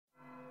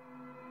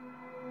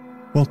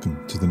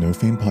Welcome to the No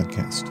Fame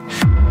Podcast.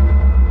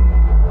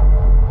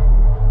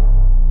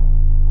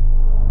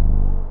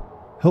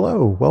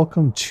 Hello,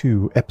 welcome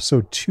to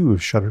episode 2 of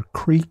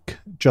Shuttercreek.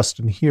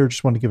 Justin here.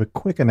 Just want to give a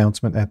quick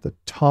announcement at the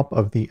top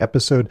of the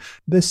episode.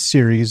 This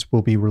series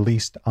will be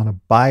released on a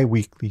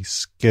bi-weekly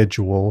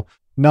schedule,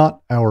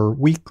 not our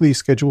weekly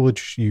schedule,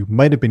 which you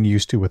might have been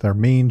used to with our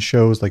main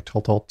shows like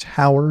Tall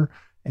Tower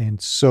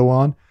and so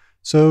on.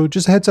 So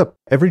just a heads up,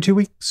 every 2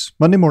 weeks,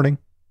 Monday morning,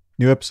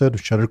 new episode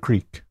of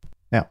Shuttercreek.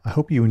 Now, I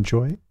hope you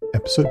enjoy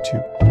episode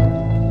 2.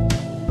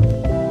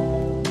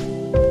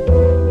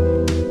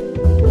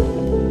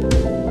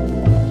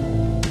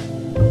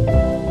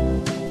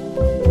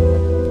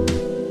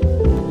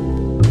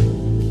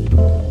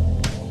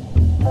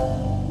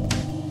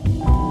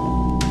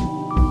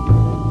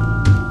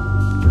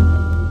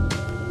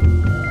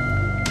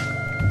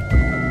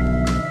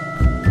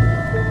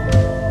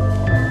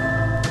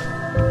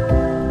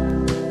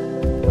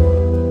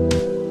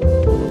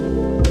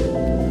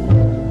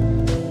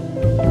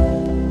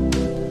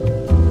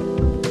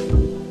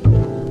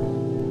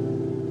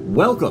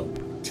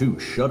 Welcome to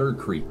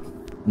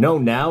Shuttercreek,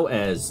 known now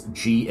as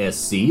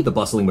GSC, the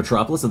bustling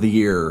metropolis of the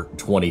year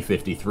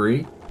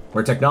 2053,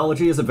 where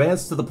technology has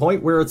advanced to the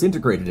point where it's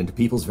integrated into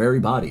people's very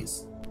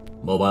bodies.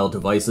 Mobile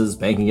devices,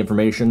 banking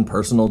information,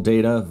 personal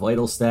data,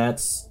 vital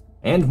stats,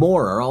 and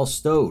more are all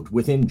stowed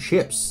within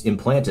chips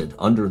implanted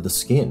under the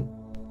skin.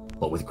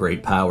 But with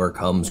great power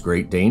comes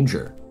great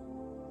danger.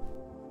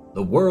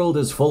 The world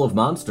is full of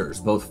monsters,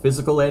 both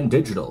physical and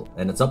digital,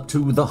 and it's up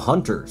to the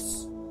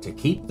hunters to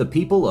keep the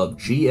people of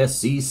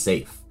GSC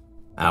safe.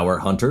 Our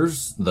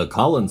hunters, the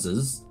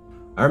Collinses,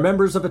 are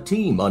members of a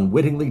team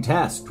unwittingly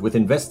tasked with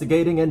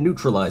investigating and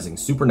neutralizing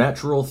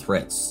supernatural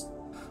threats.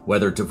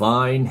 Whether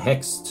divine,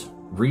 hexed,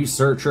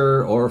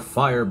 researcher, or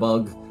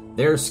firebug,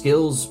 their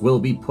skills will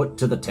be put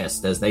to the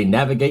test as they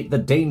navigate the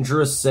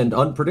dangerous and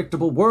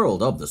unpredictable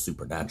world of the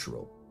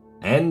supernatural.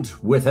 And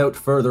without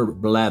further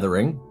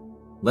blathering,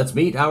 let's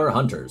meet our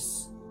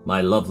hunters.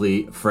 My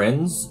lovely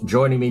friends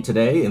joining me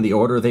today in the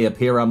order they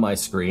appear on my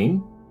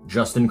screen: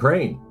 Justin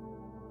Crane,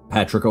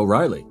 Patrick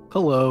O'Reilly.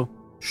 Hello.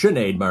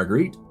 Sinead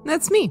Marguerite.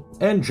 That's me.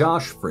 And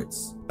Josh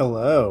Fritz.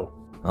 Hello.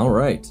 All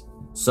right.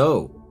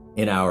 So,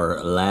 in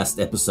our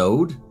last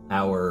episode,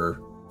 our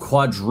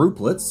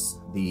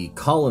quadruplets, the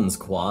Collins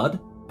Quad,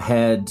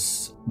 had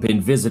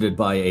been visited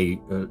by a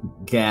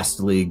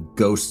ghastly,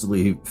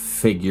 ghostly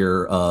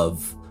figure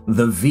of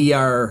the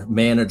VR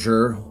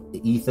manager,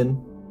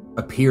 Ethan.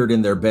 Appeared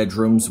in their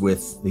bedrooms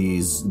with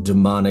these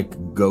demonic,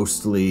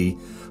 ghostly,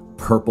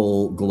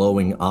 purple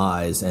glowing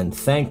eyes and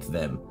thanked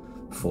them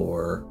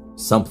for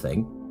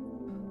something.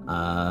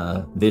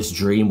 This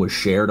dream was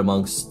shared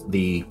amongst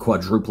the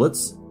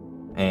quadruplets,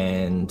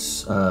 and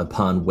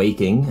upon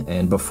waking,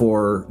 and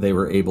before they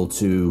were able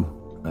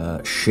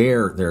to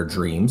share their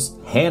dreams,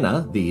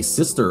 Hannah, the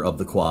sister of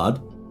the quad,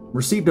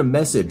 received a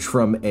message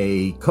from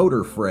a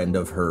coder friend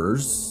of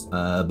hers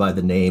by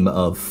the name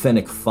of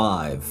Fennec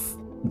 5,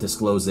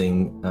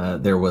 disclosing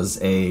there was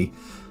a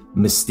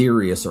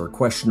mysterious or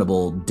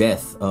questionable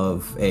death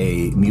of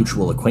a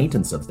mutual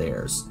acquaintance of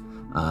theirs.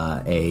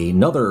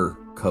 Another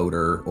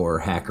coder or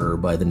hacker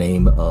by the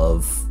name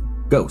of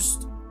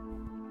Ghost.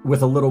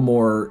 With a little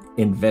more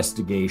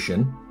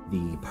investigation,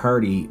 the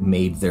party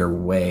made their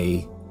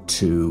way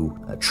to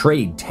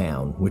Trade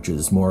Town, which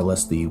is more or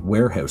less the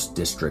warehouse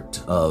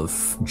district of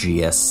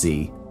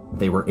GSC.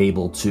 They were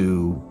able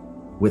to,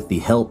 with the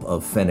help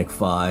of Fennec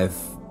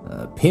 5,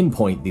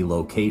 pinpoint the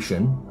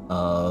location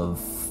of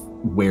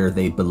where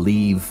they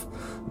believe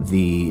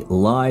the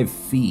live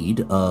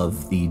feed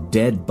of the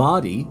dead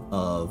body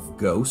of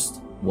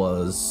Ghost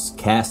was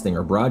casting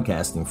or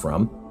broadcasting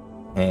from.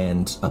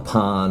 And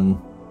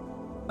upon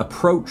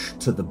approach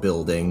to the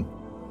building,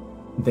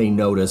 they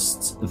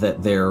noticed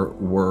that there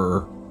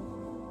were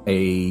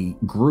a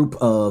group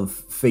of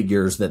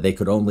figures that they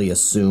could only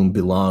assume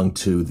belonged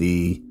to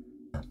the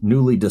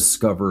newly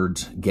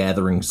discovered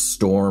Gathering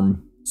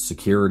Storm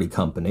security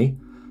company,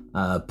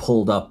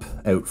 pulled up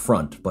out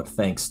front. But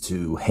thanks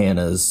to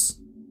Hannah's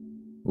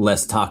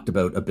less talked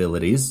about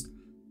abilities,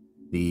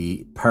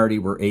 the party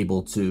were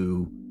able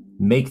to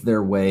make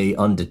their way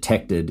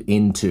undetected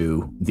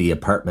into the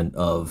apartment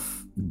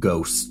of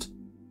Ghost.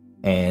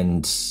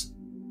 And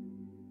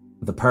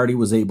the party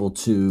was able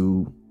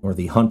to, or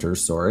the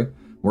hunters,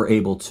 were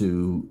able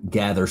to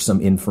gather some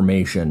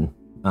information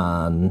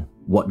on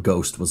what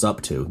Ghost was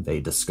up to.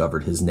 They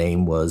discovered his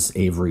name was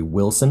Avery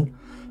Wilson,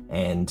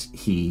 and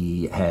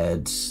he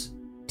had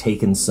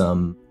taken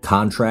some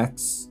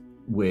contracts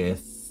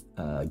with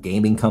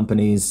gaming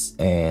companies,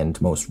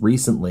 and most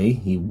recently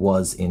he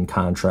was in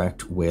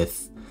contract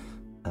with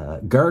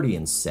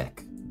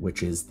GuardianSec,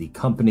 which is the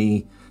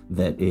company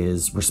that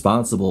is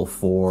responsible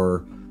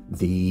for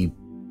the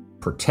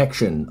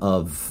protection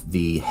of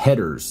the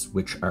headers,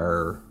 which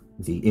are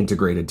the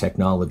integrated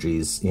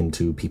technologies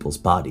into people's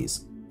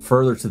bodies.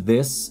 Further to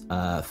this,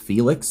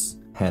 Felix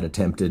had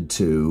attempted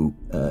to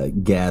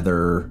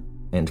gather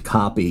and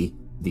copy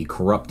the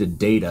corrupted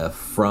data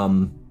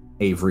from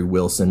Avery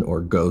Wilson or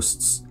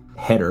Ghost's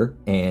header,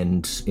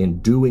 and in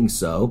doing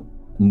so,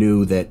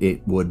 knew that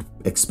it would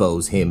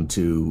expose him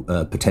to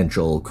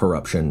potential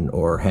corruption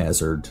or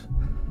hazard.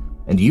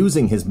 And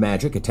using his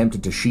magic,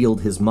 attempted to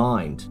shield his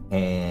mind,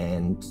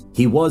 and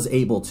he was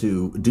able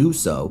to do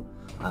so,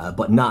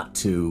 but not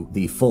to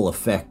the full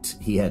effect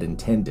he had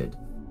intended.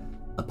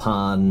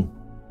 Upon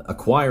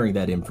acquiring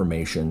that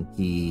information,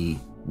 he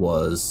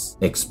was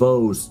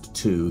exposed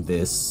to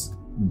this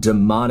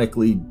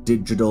demonically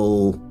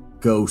digital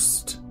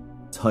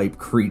ghost-type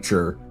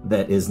creature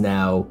that is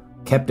now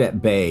kept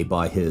at bay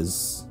by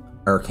his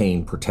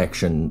arcane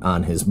protection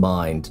on his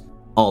mind.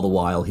 All the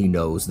while he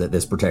knows that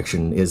this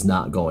protection is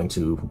not going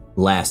to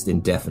last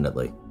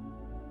indefinitely.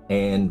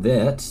 And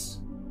that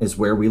is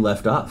where we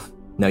left off.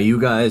 Now you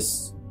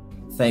guys,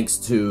 thanks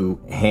to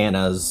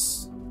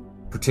Hannah's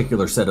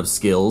particular set of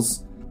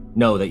skills,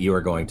 know that you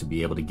are going to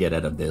be able to get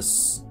out of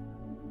this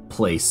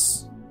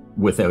place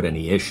without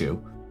any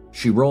issue.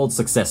 She rolled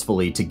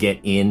successfully to get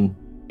in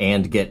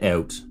and get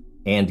out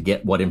and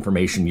get what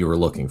information you were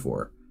looking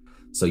for.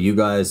 So you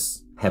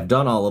guys have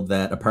done all of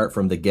that apart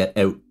from the get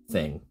out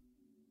thing.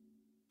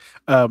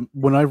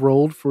 When I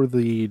rolled for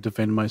the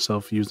defend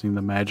myself using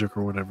the magic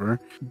or whatever,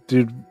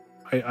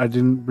 I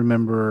didn't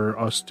remember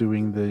us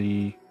doing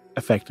the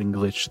effect and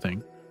glitch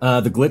thing.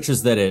 The glitch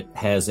is that it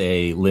has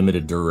a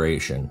limited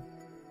duration.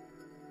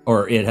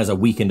 Or it has a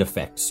weakened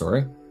effect,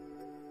 sorry.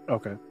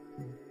 Okay.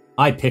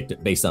 I picked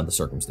it based on the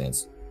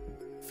circumstance.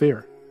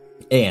 Fair.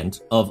 And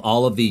of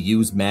all of the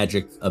use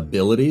magic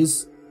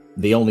abilities,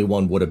 the only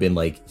one would have been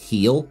like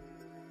heal,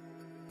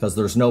 because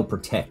there's no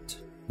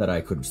protect that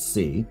I could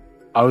see.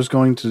 I was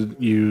going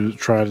to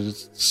try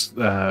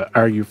to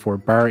argue for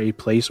bar a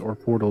place or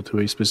portal to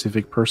a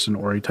specific person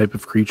or a type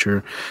of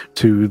creature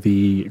to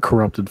the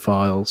corrupted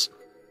files.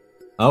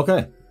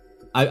 Okay.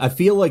 I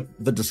feel like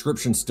the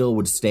description still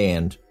would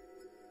stand.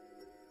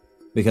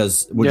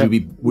 Because would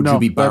you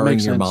be barring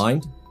your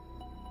mind?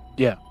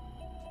 Yeah.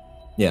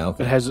 Yeah,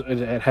 okay.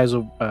 It has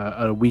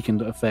a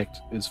weakened effect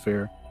is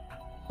fair.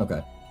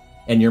 Okay.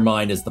 And your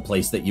mind is the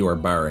place that you are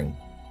barring.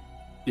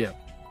 Yeah.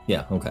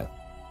 Yeah, okay.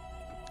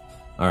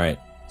 All right.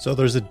 So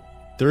there is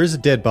a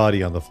dead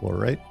body on the floor,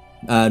 right?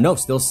 No,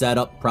 still sat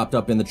up, propped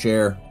up in the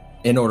chair.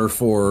 In order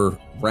for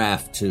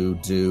Raph to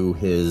do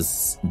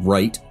his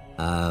right,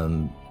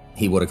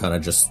 he would have kind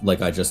of just,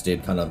 like I just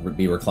did, kind of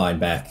be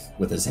reclined back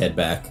with his head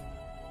back.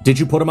 Did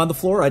you put him on the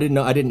floor? I didn't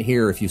know. I didn't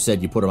hear if you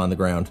said you put him on the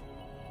ground.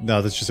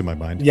 No, that's just in my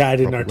mind. Yeah, I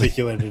didn't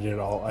articulate it at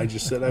all. I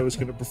just said I was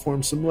going to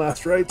perform some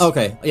last rites.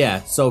 Okay,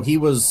 yeah. So he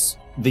was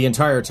the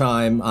entire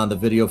time on the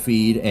video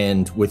feed,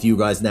 and with you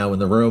guys now in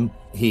the room,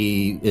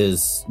 he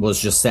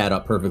was just sat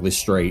up perfectly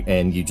straight,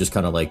 and you just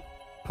kind of like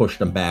pushed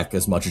him back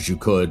as much as you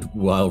could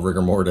while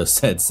rigor mortis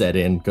had set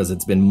in, because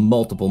it's been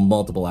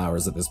multiple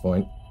hours at this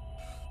point.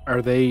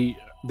 Are they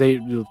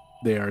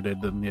are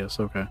dead then? Yes.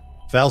 Okay.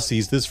 Val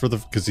sees this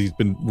because he's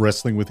been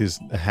wrestling with his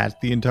hat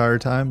the entire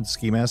time, the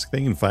ski mask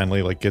thing, and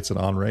finally like gets it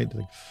on right.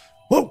 Like,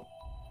 whoa,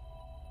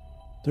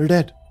 they're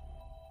dead.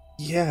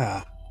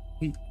 Yeah,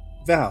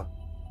 Val,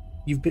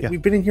 we've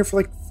been in here for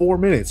like 4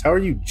 minutes. How are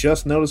you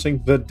just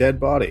noticing the dead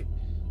body?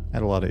 I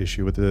had a lot of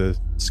issue with the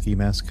ski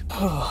mask.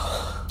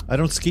 I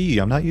don't ski.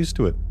 I'm not used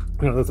to it.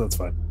 No, that's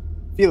fine.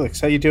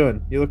 Felix, how you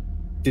doing? You look.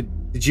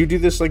 Did you do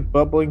this like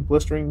bubbling,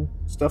 blistering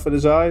stuff at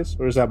his eyes,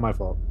 or is that my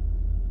fault?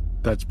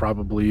 That's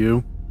probably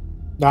you.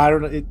 No, I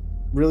don't know. It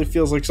really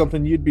feels like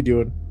something you'd be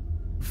doing.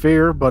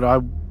 Fair, but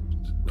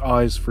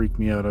eyes freak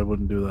me out. I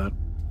wouldn't do that.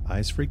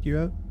 Eyes freak you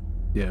out?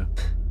 Yeah.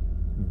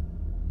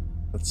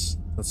 That's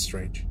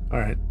strange. All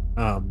right.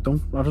 I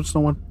just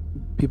don't want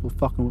people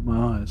fucking with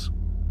my eyes.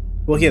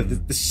 Well, yeah,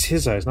 this is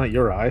his eyes, not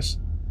your eyes.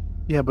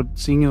 Yeah, but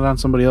seeing it on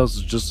somebody else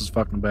is just as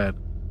fucking bad.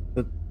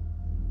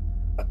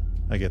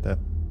 I get that.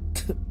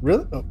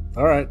 Really? Oh,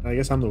 all right. I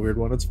guess I'm the weird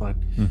one. It's fine.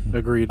 Mm-hmm.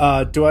 Agreed.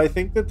 Do I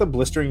think that the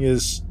blistering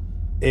is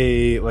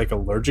a like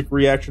allergic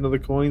reaction to the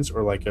coins,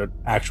 or like an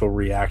actual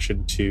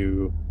reaction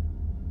to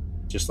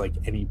just like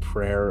any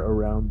prayer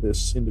around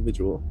this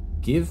individual?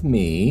 Give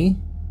me...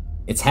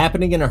 It's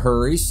happening in a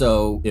hurry,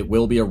 so it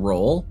will be a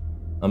roll.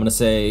 I'm going to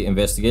say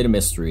investigate a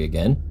mystery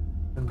again.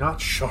 I'm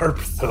not sharp,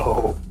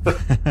 though.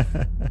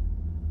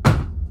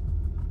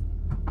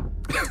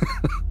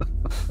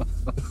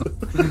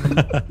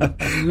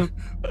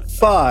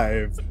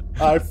 Five.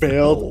 I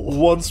failed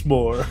once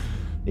more.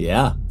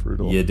 Yeah,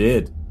 brutal. You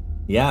did.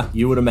 Yeah,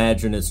 you would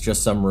imagine it's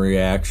just some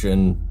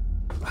reaction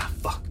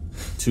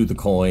to the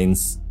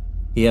coins.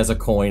 He has a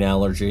coin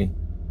allergy.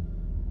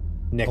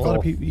 Nickel. A lot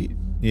of people,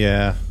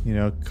 yeah,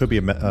 could be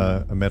a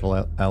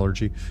metal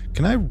allergy.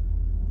 Can I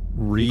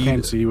read? He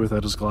can't see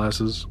without his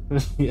glasses.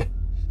 Yeah.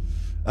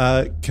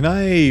 Can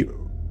I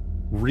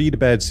read a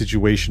bad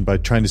situation by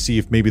trying to see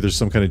if maybe there's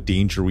some kind of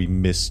danger we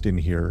missed in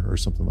here or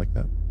something like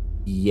that?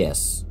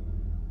 Yes.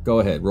 Go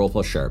ahead, roll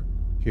plus sharp.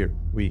 Here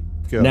we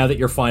go. Now that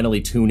you're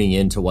finally tuning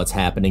into what's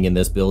happening in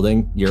this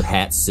building, your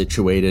hat's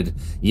situated,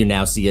 you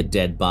now see a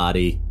dead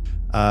body.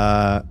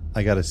 I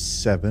got a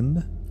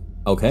 7.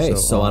 Okay,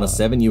 so on a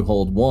 7 you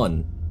hold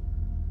 1.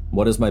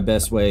 What is my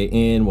best way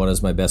in? What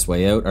is my best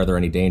way out? Are there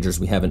any dangers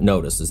we haven't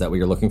noticed? Is that what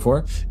you're looking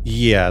for?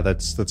 Yeah,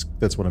 that's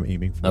what I'm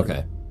aiming for.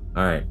 Okay.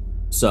 All right.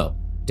 So,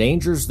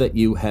 dangers that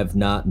you have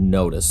not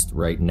noticed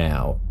right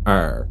now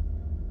are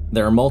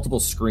there are multiple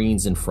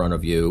screens in front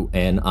of you,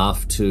 and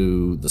off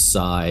to the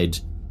side,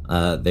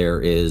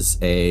 there is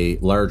a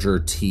larger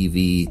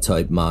TV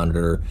type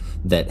monitor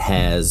that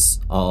has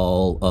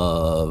all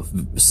of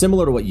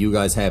similar to what you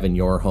guys have in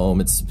your home.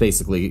 It's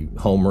basically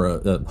home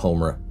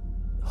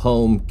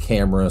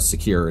camera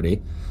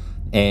security,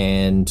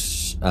 and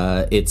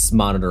it's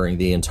monitoring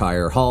the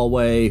entire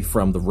hallway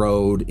from the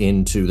road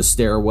into the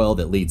stairwell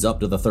that leads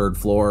up to the third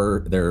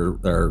floor. There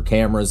are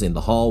cameras in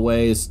the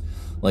hallways.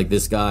 Like,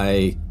 this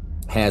guy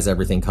has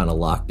everything kind of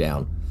locked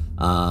down.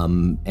 There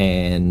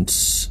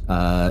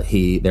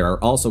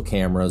are also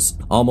cameras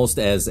almost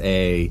as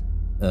a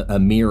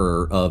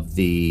mirror of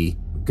the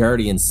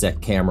Guardian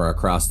set camera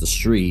across the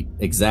street.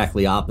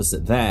 Exactly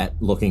opposite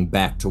that, looking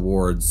back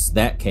towards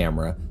that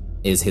camera,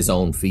 is his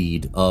own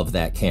feed of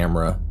that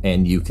camera,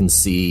 and you can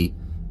see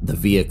the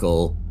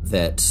vehicle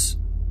that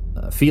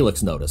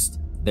Felix noticed.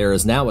 There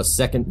is now a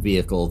second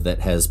vehicle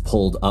that has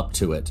pulled up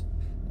to it,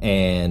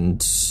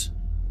 and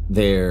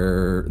they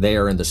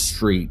are in the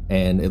street,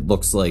 and it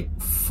looks like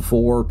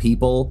 4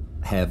 people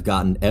have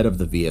gotten out of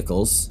the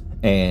vehicles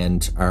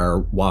and are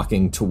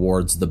walking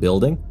towards the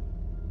building.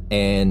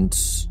 And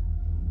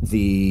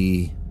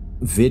the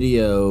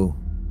video,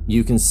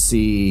 you can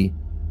see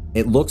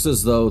it looks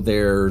as though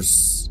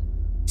there's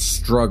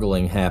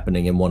struggling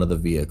happening in one of the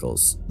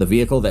vehicles. The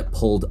vehicle that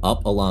pulled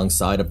up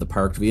alongside of the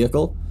parked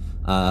vehicle,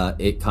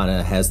 it kind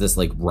of has this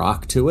like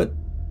rock to it,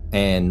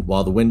 and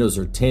while the windows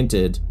are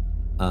tinted,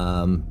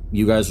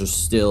 you guys are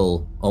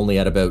still only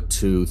at about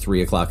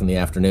 2-3 o'clock in the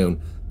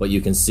afternoon, but you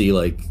can see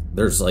like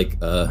there's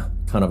like a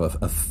kind of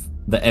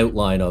the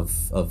outline of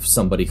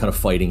somebody kind of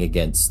fighting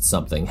against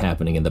something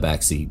happening in the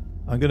back seat.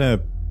 I'm gonna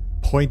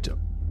point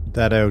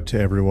that out to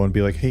everyone,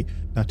 be like, hey,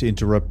 not to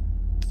interrupt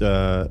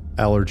the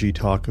allergy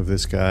talk of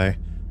this guy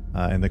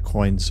and the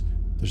coins.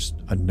 There's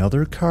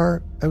another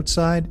car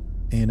outside,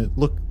 and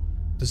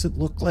does it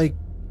look like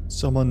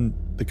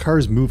the car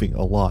is moving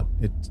a lot.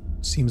 It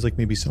seems like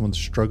maybe someone's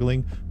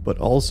struggling, but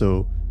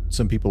also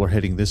some people are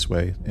heading this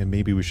way, and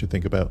maybe we should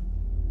think about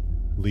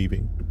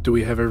leaving. Do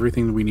we have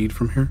everything that we need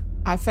from here?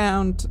 I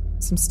found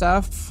some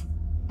stuff.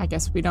 I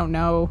guess we don't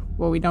know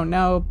what we don't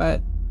know,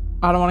 but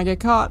I don't want to get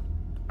caught.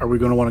 Are we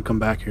going to want to come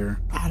back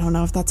here? I don't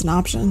know if that's an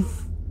option.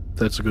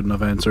 That's a good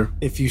enough answer.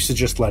 If you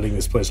suggest lighting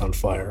this place on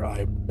fire,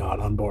 I'm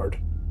not on board.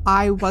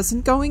 I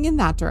wasn't going in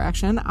that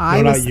direction.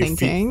 I was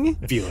thinking...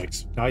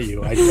 Felix, not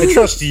you. I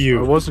trust you.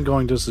 I wasn't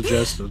going to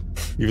suggest it.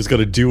 He was going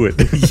to do it.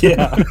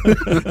 Yeah.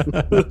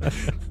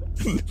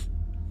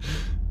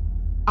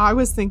 I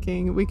was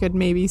thinking we could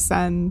maybe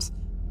send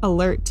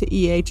alert to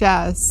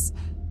EHS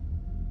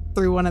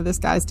through one of this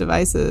guy's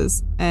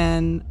devices,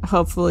 and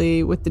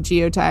hopefully with the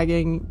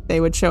geotagging, they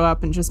would show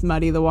up and just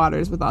muddy the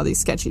waters with all these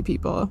sketchy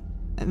people.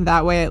 And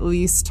that way, at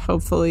least,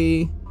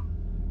 hopefully,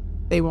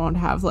 they won't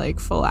have, like,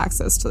 full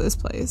access to this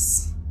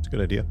place. It's a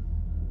good idea.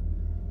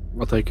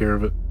 I'll take care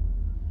of it.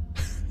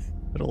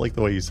 I don't like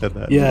the way you said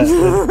that. Yeah.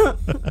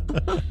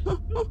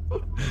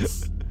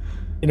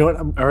 You know what?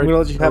 I'm going to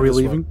let you have Are we this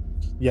leaving? one.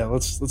 Yeah,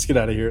 let's get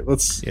out of here.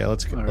 Let's go.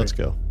 Let's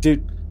go.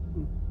 Do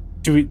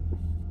we...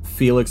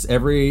 Felix,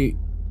 every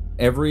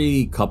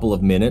couple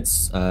of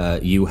minutes,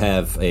 you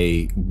have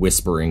a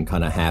whispering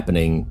kind of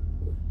happening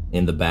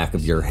in the back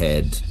of your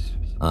head.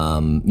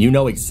 You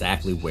know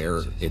exactly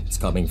where it's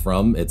coming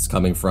from. It's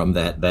coming from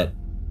that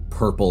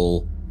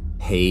purple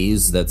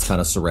haze that's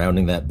kind of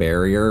surrounding that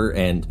barrier,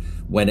 and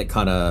when it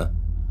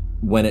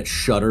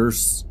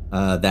shudders,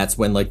 that's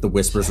when like the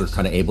whispers are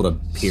kind of able to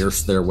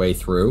pierce their way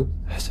through.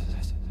 I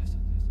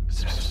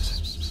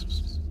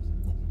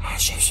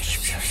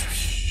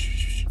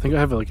think I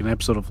have like an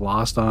episode of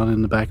Lost on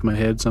in the back of my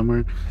head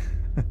somewhere.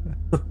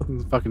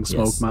 The fucking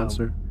smoke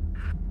monster.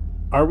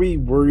 Are we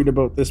worried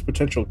about this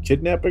potential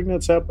kidnapping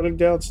that's happening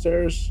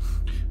downstairs?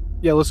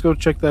 Yeah, let's go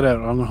check that out.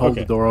 I'm gonna hold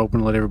the door open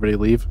and let everybody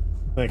leave.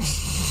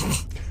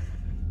 Thanks.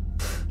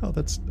 Oh,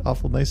 that's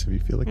awful nice of you,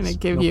 Felix. I'm gonna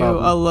give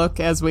a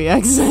look as we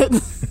exit.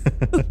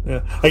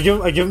 Yeah. I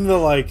give him the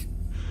like,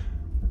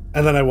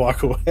 and then I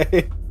walk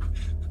away.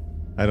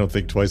 I don't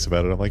think twice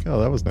about it. I'm like,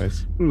 oh, that was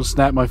nice. I'm gonna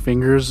snap my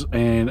fingers,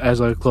 and as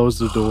I close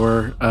the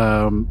door,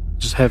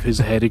 just have his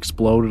head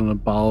explode in a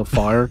ball of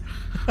fire.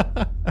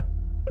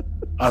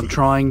 I'm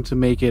trying to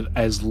make it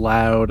as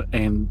loud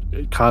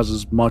and cause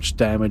as much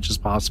damage as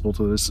possible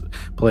to this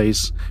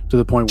place, to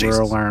the point where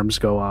alarms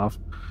go off.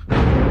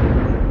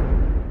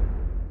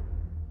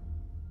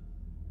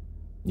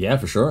 Yeah,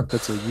 for sure.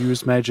 That's a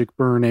use magic,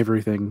 burn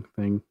everything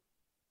thing.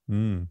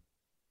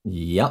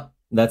 Yep.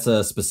 That's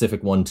a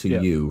specific one to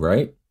you,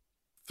 right?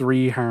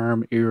 3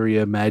 harm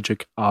area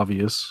magic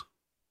obvious.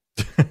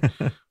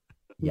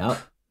 Yep.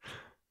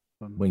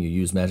 When you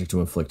use magic to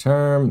inflict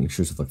harm, you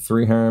choose to inflict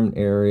 3 harm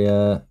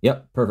area.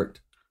 Yep, perfect.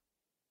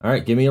 All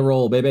right, give me a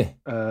roll, baby.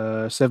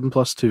 7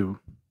 + 2.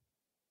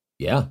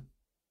 Yeah.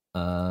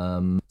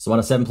 So on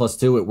a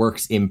 7+2, it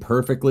works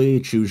imperfectly.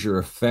 Choose your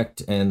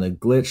effect and the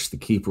glitch. The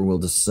keeper will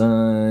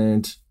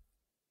decide.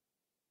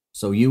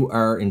 So you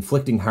are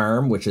inflicting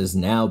harm, which is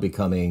now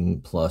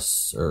becoming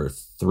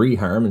 +3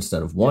 harm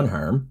instead of 1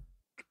 harm.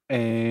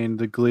 And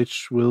the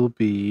glitch will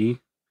be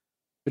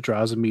it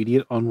draws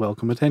immediate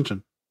unwelcome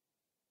attention.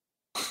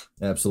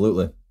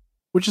 Absolutely.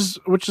 Which is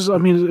I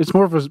mean, it's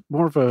more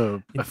of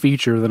a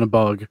feature than a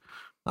bug.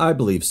 I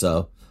believe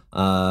so.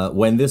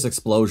 When this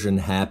explosion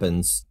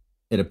happens,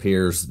 it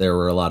appears there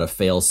were a lot of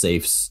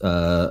fail-safes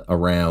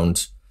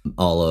around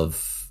all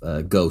of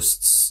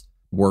Ghost's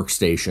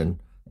workstation,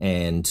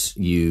 and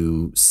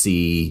you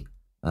see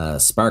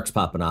sparks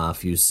popping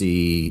off. You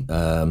see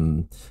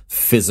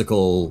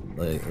physical,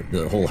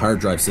 the whole hard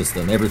drive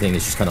system, everything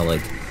is just kind of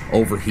like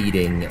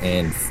overheating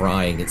and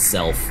frying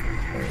itself.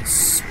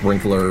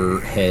 Sprinkler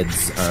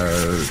heads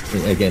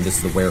are, again, this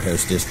is the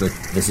warehouse district.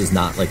 This is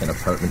not like an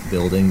apartment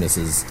building. This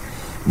is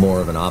more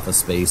of an office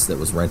space that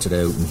was rented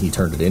out, and he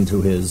turned it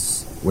into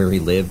where he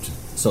lived.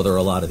 So there are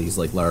a lot of these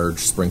like large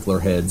sprinkler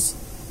heads.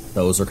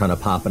 Those are kind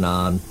of popping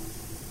on.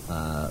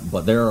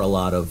 But there are a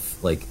lot of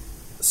like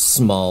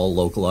small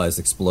localized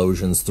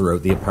explosions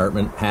throughout the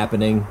apartment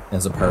happening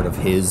as a part of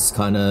his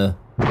kind of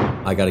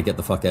I gotta get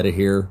the fuck out of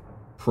here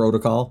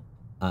protocol.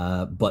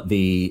 But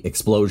the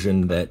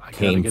explosion that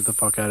gotta get the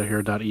fuck out of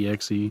here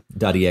 .exe.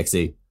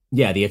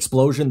 Yeah, the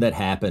explosion that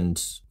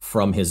happened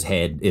from his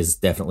head is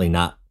definitely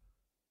not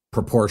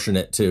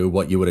proportionate to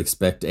what you would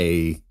expect.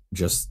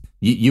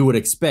 You would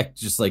expect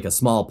just like a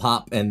small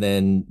pop and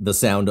then the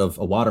sound of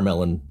a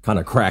watermelon kind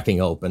of cracking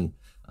open.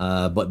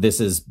 But this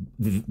is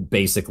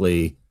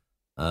basically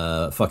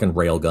fucking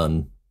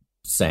railgun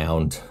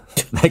sound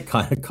that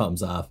kind of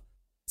comes off.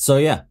 So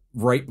yeah,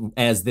 right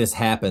as this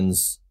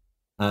happens,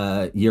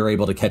 you're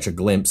able to catch a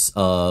glimpse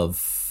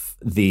of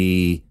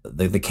the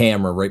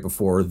camera right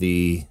before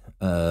the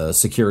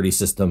security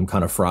system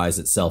kind of fries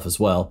itself as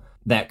well.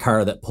 That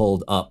car that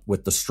pulled up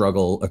with the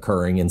struggle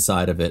occurring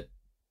inside of it,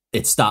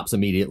 it stops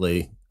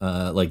immediately.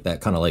 Like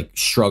that kind of like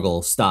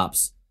struggle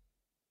stops,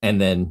 and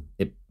then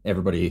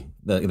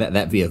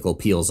that vehicle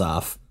peels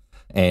off,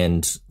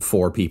 and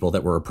 4 people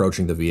that were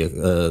approaching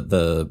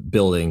the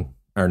building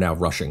are now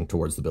rushing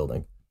towards the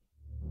building.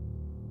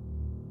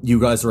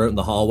 You guys are out in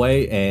the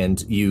hallway, and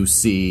you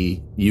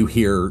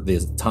hear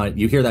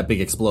that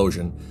big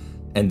explosion,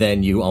 and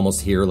then you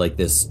almost hear like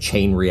this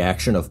chain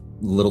reaction of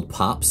little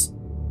pops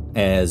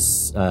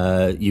as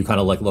you kind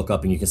of like look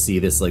up, and you can see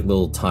this like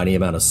little tiny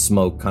amount of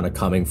smoke kind of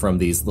coming from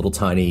these little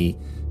tiny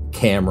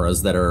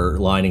cameras that are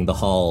lining the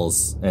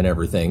halls and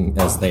everything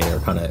as they are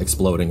kind of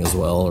exploding as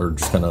well, or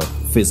just kind of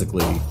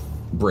physically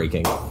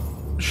breaking.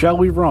 Shall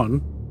we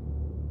run?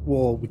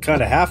 Well, we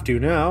kind of have to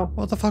now.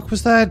 What the fuck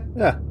was that?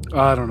 Yeah.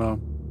 I don't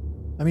know.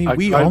 I mean,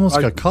 we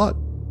almost got caught.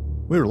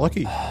 We were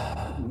lucky.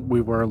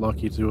 We were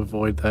lucky to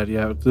avoid that,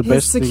 yeah.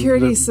 His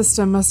security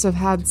system must have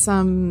had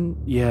some...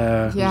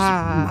 Yeah.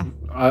 Yeah.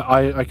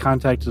 I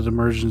contacted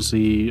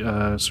emergency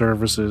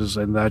services,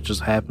 and that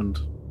just happened.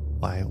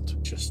 Wild.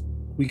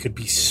 We could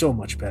be so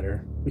much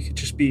better. We could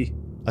just be...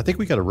 I think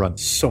we got to run.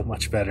 So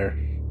much better.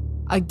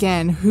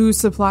 Again, who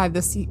supplied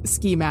the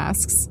ski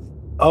masks?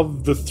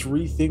 Of the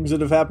 3 things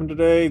that have happened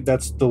today,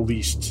 that's the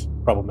least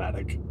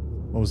problematic.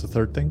 What was the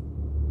third thing?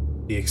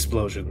 The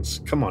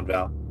explosions. Come on,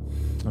 Val.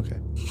 Okay.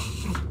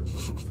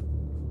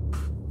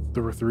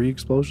 There were 3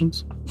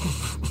 explosions?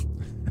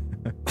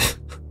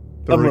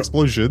 There were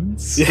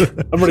explosions? Yeah,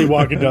 I'm already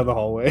walking down the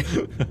hallway.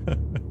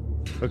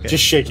 Okay.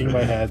 Just shaking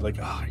my head like,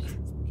 oh,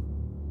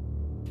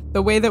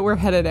 The way that we're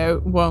headed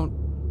out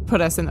won't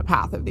put us in the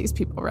path of these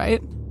people,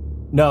 right?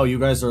 No, you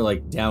guys are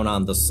like down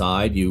on the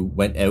side. You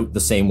went out the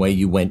same way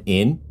you went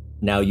in.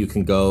 Now you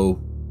can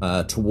go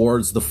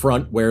towards the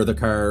front where the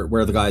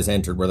guys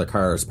entered, where the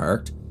car is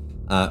parked,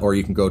 or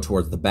you can go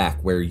towards the back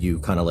where you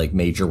kind of like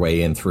made your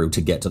way in through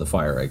to get to the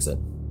fire exit.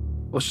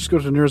 Let's just go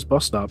to the nearest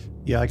bus stop.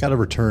 Yeah, I got a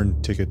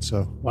return ticket,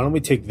 so... Why don't we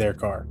take their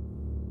car?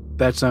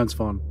 That sounds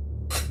fun.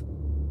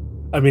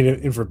 I mean,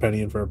 in for a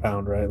penny, in for a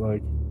pound, right?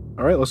 Like,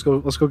 all right, let's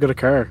go get a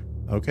car.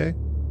 Okay.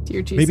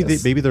 Dear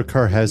Jesus. Maybe their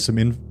car has some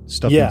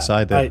stuff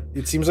inside that...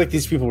 it seems like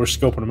these people were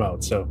scoping them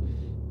out, so,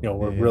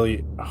 we're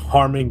really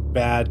harming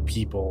bad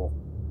people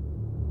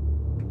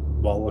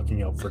while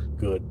looking out for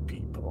good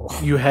people.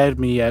 You had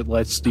me at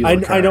let's steal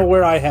a car. I know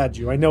where I had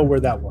you. I know where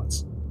that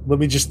was. Let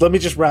me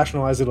just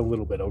rationalize it a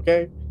little bit,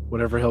 okay?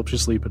 Whatever helps you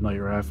sleep at night,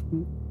 Raph.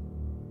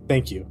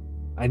 Thank you.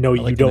 I know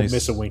you don't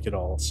miss a wink at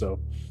all,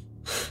 so...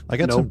 I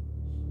got some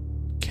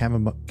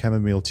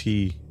chamomile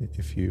tea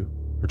if you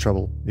have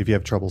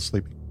trouble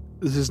sleeping.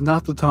 This is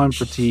not the time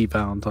for tea,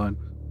 Valentine.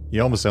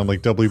 You almost sound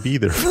like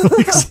WB there,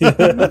 Felix.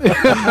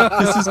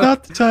 This is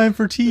not the time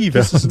for tea,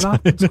 Valentine. This is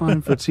not the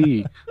time for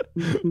tea.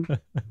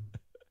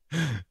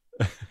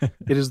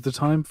 It is the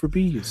time for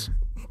bees.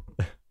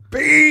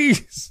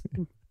 Bees!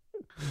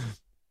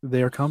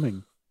 They are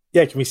coming.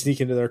 Yeah, can we sneak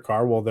into their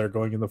car while they're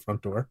going in the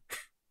front door?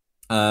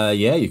 Yeah,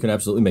 you can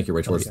absolutely make your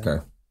way towards the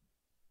car.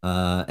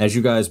 As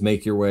you guys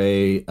make your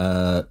way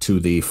to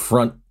the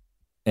front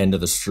end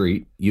of the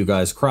street. You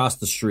guys cross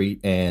the street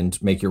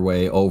and make your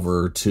way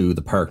over to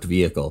the parked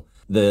vehicle.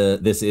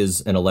 This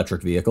is an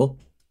electric vehicle.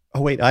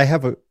 Oh wait, I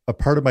have a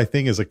part of my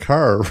thing is a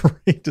car.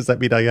 Right? Does that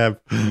mean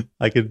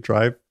I can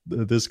drive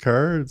this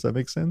car? Does that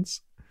make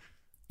sense?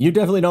 You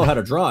definitely know how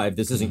to drive.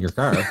 This isn't your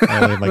car. I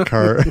only have my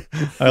car.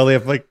 I only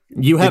have like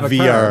You have a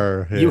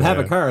VR. car. You have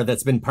a car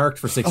that's been parked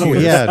for 6 Oh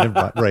years. yeah, never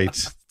mind.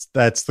 Right.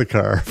 That's the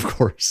car, of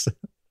course.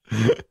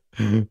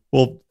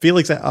 Well,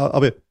 Felix,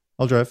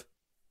 I'll drive.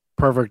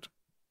 Perfect.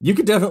 You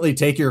could definitely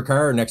take your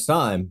car next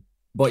time,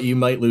 but you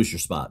might lose your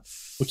spot.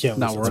 We can't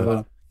Not lose worth it.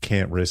 it.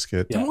 Can't risk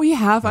it. Yeah. Don't we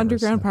have Never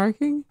underground said.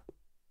 parking?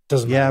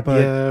 Doesn't Yeah, matter.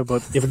 but Yeah,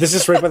 but But this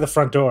is right by the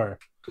front door.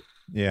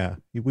 yeah,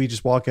 we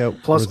just walk out.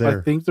 plus, we're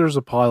there. I think there's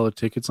a pile of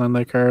tickets on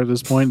that car at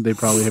this point. They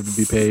probably have to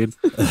be paid.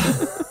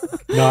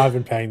 No, I've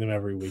been paying them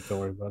every week. Don't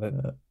worry about it.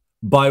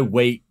 By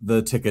weight,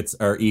 the tickets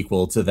are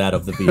equal to that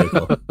of the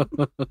vehicle.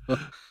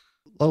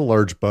 A lot of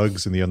large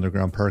bugs in the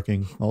underground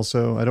parking.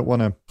 Also, I don't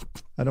want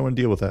to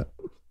deal with that.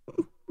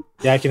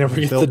 Yeah, I can never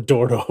get They'll- the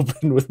door to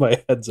open with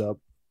my heads up.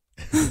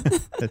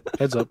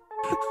 Heads up.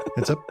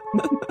 Heads up.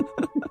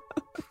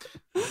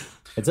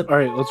 It's a All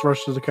right, let's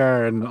rush to the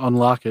car and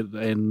unlock it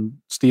and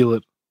steal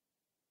it.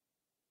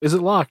 Is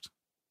it locked?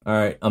 All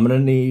right, I'm going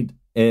to need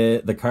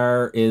the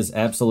car is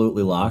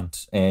absolutely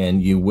locked,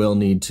 and you will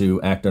need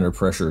to act under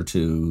pressure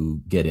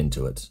to get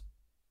into it.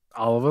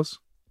 All of us?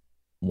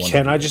 One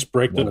Can of I you. just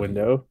break the One of you.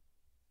 window?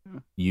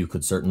 You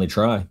could certainly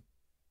try.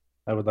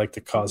 I would like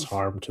to cause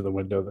harm to the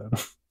window then.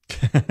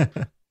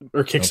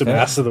 Or kick some Okay.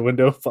 ass to the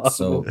window if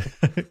possible.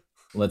 So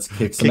let's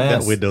kick some Kick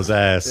ass. that Windows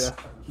ass.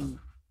 Yeah.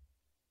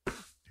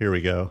 Here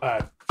we go. All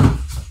right.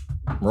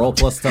 Roll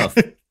plus tough.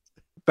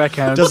 That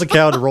counts. Doesn't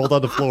count. It rolled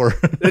on the floor.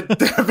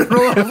 I've been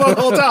rolling the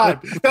whole time.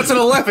 That's an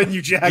 11,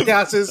 you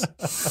jackasses.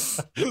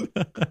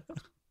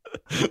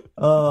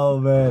 Oh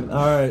man.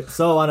 All right.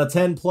 So on a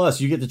 10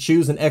 plus, you get to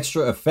choose an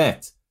extra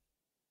effect.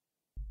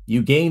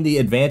 You gain the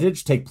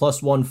advantage, take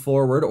 +1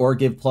 forward, or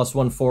give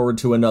 +1 forward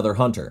to another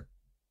hunter.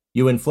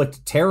 You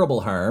inflict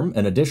terrible harm,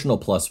 an additional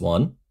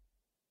 +1,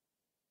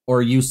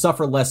 or you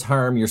suffer less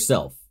harm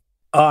yourself.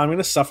 I'm going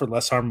to suffer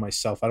less harm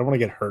myself. I don't want to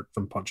get hurt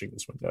from punching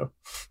this window.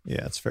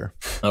 Yeah, that's fair.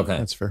 Okay.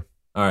 That's fair.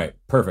 All right.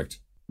 Perfect.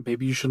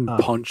 Maybe you shouldn't Huh.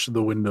 punch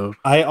the window.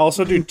 I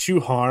also do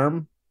 2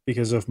 harm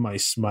because of my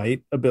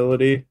smite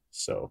ability.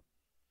 So,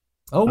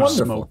 Oh,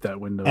 wonderful. Smoke that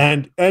window.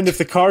 and if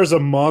the car is a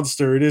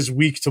monster, it is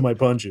weak to my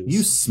punches.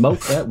 You smoke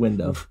that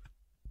window.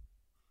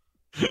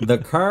 The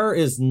car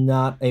is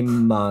not a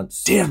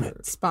monster. Damn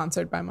it.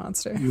 Sponsored by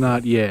Monster.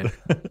 Not yet.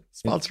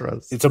 Sponsor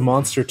us. It's a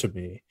monster to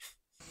me.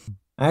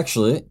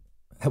 Actually,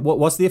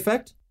 what's the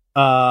effect?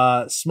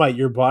 Smite,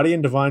 your body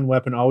and divine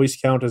weapon always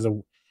count as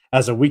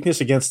a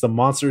weakness against the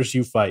monsters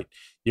you fight.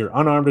 Your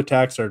unarmed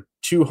attacks are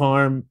 2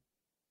 harm,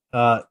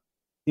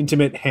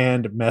 intimate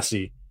hand,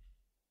 messy.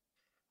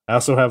 I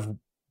also have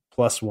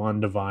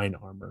 +1 divine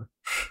armor.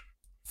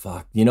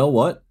 Fuck. You know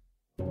what?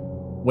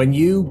 When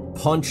you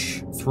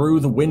punch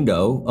through the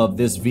window of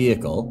this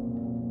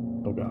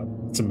vehicle, Oh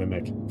god, it's a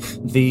mimic.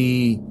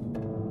 the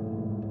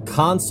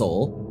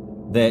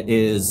console that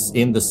is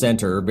in the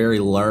center, very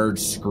large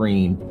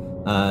screen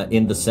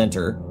in the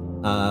center,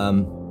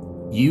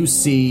 you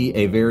see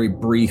a very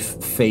brief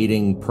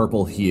fading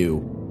purple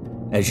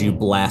hue as you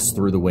blast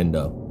through the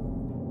window.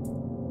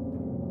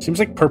 Seems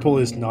like purple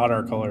is not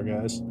our color,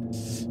 guys.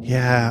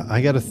 Yeah,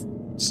 I gotta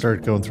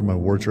start going through my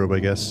wardrobe, I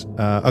guess.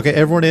 Okay,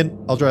 everyone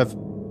in. I'll drive.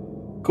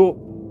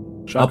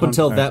 Cool. Up Shotgun.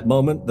 until All right. that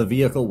moment, the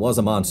vehicle was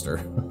a monster.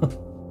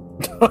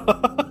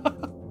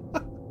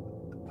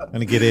 I'm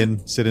gonna get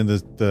in, sit in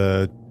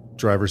the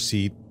driver's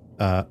seat.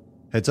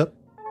 Heads up.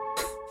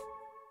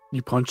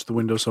 You punched the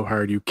window so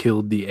hard you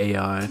killed the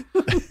AI.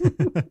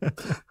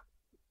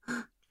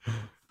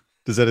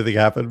 Does anything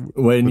happen?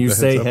 When with you the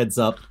say up? heads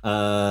up,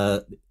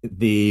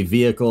 the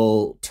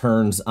vehicle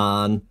turns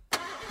on.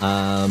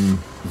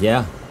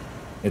 Yeah,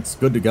 it's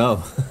good to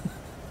go.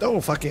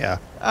 Oh, fuck yeah.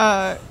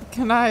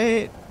 Can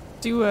I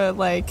do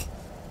a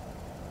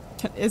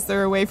is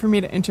there a way for me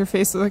to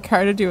interface with the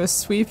car to do a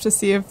sweep to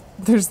see if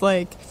there's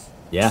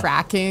Yeah.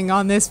 tracking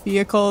on this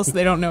vehicle so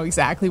they don't know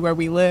exactly where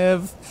we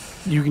live?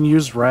 You can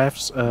use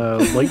Raph's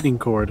lightning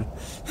cord.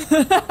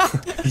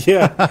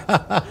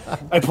 Yeah.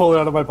 I pull it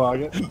out of my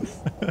pocket.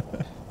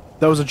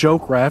 That was a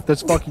joke, Raph.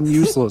 That's fucking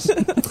useless.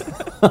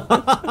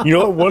 You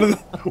know what?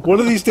 One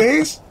of these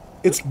days,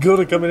 it's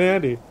gonna come in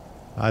handy.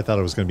 I thought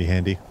it was gonna be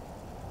handy.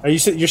 Are you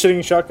you're sitting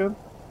in shotgun?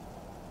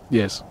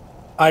 Yes.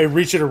 I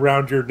reach it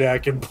around your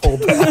neck and pull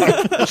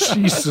back,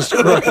 Jesus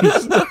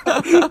Christ.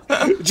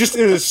 just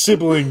in a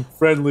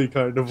sibling-friendly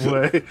kind of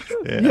way.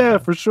 Yeah,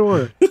 for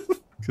sure.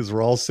 Because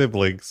we're all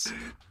siblings.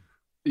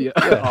 Yeah,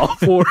 all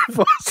 4 of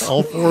us.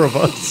 All 4 of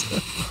us.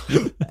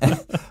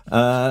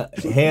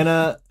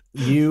 Hannah,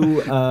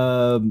 you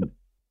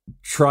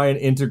try and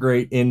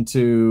integrate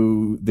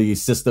into the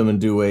system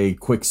and do a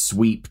quick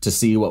sweep to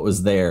see what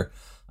was there.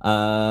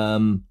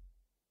 When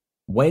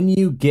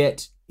you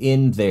get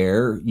in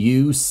there,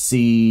 you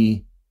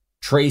see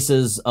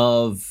traces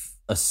of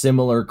a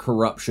similar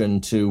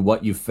corruption to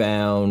what you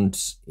found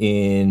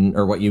in,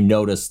 or what you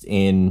noticed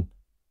in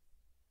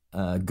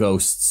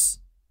Ghost's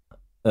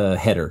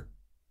header.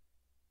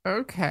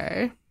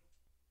 Okay.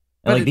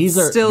 And But like these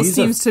are still these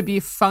seems to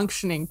be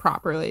functioning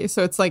properly.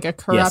 So it's like a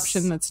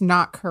corruption Yes. that's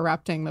not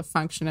corrupting the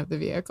function of the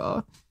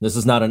vehicle. This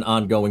is not an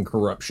ongoing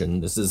corruption.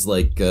 This is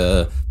like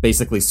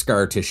basically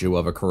scar tissue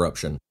of a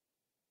corruption.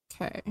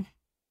 Okay.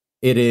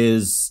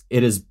 It's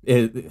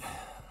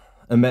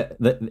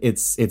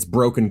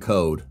broken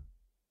code.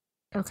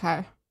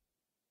 Okay.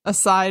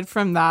 Aside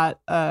from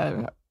that,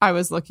 I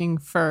was looking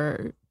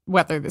for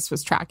whether this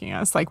was tracking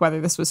us, like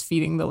whether this was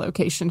feeding the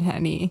location to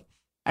any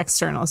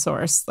external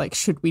source. Like,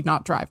 should we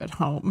not drive it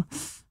home?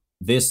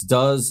 This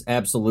does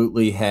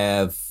absolutely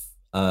have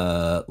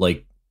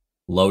like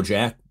low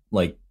jack,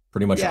 like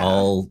pretty much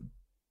all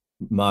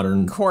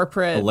modern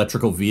Corporate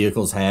electrical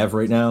vehicles have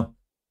right now.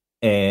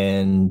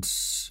 And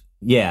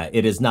yeah,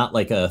 it is not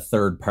like a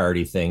third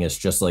party thing. It's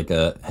just like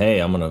hey,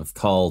 I'm gonna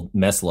call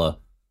Mesla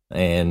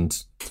and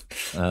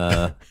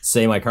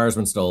say my car's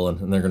been stolen,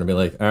 and they're gonna be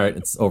like, all right,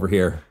 it's over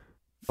here.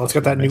 Well, it's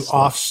got that new Mesla.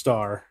 off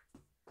star.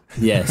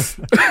 Yes.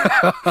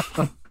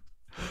 I'm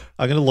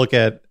going to look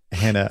at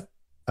Hannah.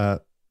 All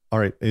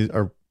right.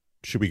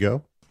 Should we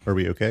go? Are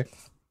we okay?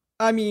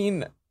 I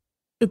mean,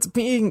 it's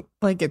being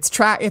like it's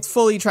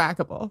fully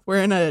trackable.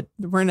 We're in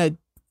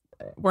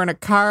a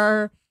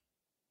car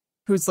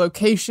whose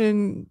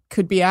location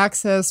could be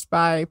accessed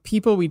by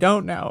people we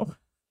don't know.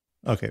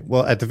 Okay.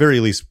 Well, at the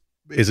very least,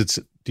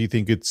 do you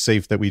think it's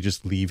safe that we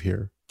just leave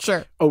here?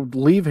 Sure. Oh,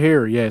 leave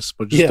here, yes,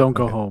 but just don't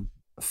go okay. home.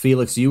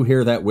 Felix, you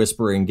hear that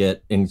whispering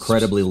get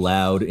incredibly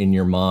loud in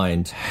your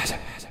mind,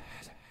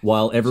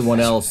 while everyone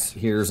else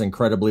hears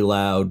incredibly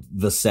loud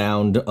the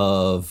sound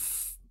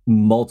of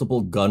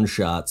multiple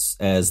gunshots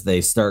as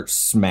they start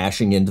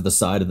smashing into the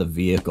side of the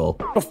vehicle.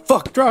 Oh,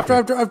 fuck. Drive.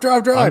 I'm going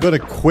to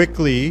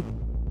quickly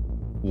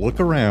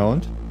look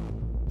around.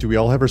 Do we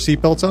all have our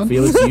seatbelts on?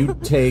 Felix, you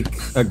take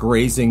a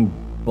grazing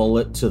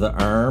bullet to the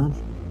arm.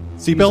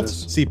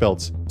 Seatbelts?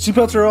 Seatbelts.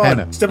 Seatbelts are on.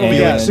 Hannah. Step on the And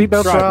gas.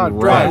 Seatbelts Drive. are on.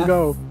 Raph, Drive,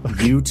 go.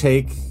 You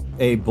take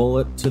a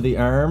bullet to the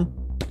arm.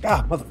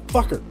 Ah,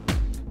 motherfucker.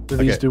 Do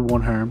these Okay. do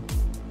one harm?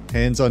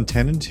 Hands on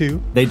 10 and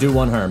 2. They do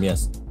one harm,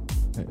 yes.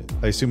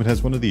 I assume it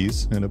has one of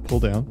these and a pull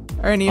down.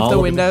 Are any of All the of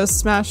it. windows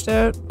smashed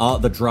out?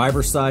 The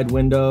driver's side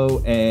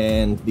window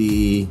and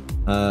the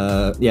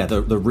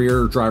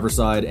rear driver's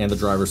side and the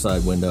driver's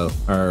side window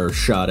are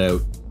shot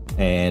out,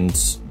 and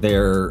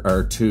there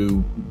are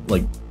two,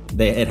 like,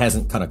 it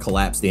hasn't kind of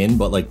collapsed in,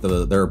 but like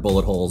there are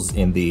bullet holes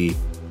in the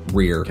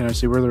rear. Can I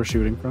see where they're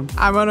shooting from?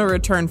 I'm going to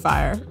return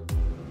fire.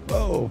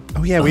 Oh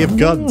yeah, we have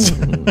guns.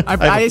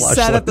 I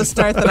said at the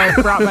start that I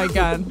brought my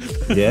gun.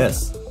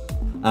 Yes.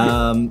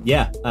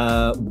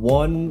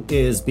 One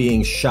is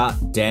being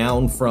shot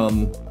down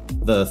from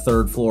the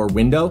third floor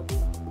window,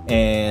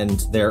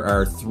 and there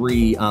are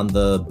three on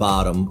the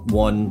bottom,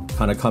 one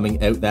kind of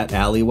coming out that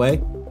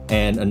alleyway,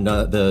 and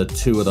the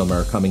two of them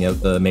are coming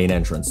out the main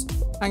entrance.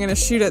 I'm going to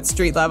shoot at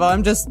street level.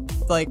 I'm just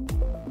like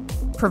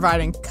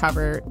providing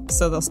cover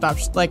so they'll stop.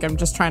 I'm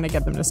just trying to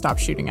get them to stop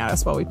shooting at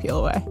us while we peel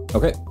away.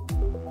 Okay.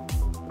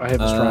 I have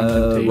a strong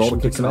roll to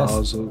temptation kick to some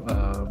ass.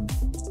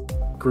 cause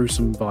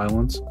gruesome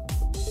violence.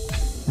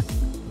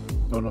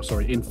 Oh no,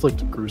 sorry,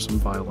 inflict gruesome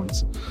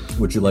violence.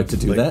 Would you like to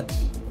do that?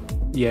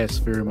 Yes,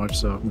 very much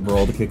so.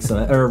 Roll to kick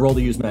some, or roll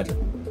to use magic.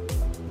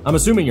 I'm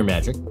assuming you're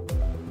magic.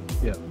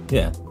 Yeah.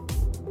 Yeah.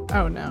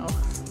 Oh no.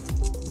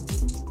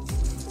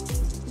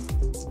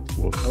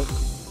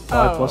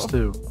 Five Oh. plus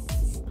 2.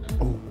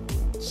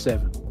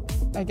 7.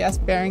 I guess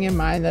bearing in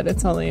mind that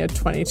it's only a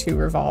 22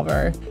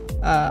 revolver,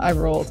 I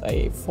rolled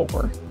a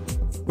 4.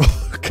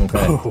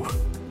 Okay.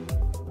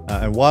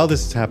 And while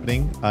this is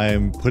happening,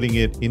 I'm putting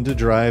it into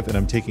drive and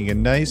I'm taking a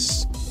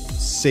nice,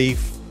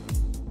 safe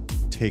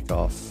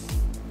takeoff.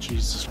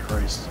 Jesus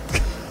Christ.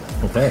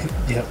 Okay.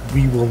 Yeah,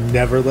 we will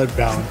never let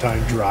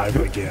Valentine drive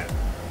again.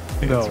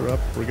 Hands No. are up.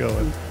 We're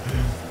going.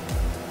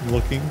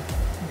 Looking.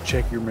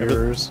 Check your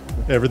mirrors.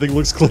 Everything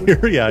looks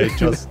clear. Yeah, I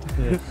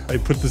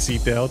put the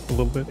seat down a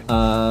little bit.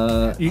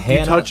 You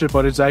Hannah, touch it,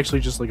 but it's actually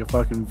just like a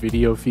fucking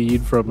video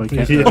feed from a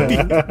Yeah.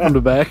 from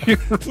the back.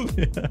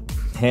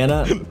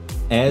 Hannah,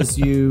 as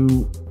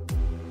you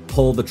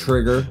pull the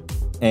trigger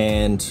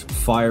and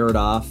fire it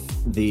off,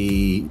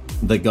 the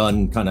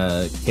gun kind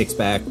of kicks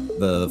back,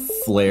 the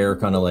flare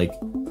kind of like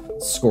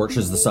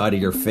scorches the side of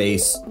your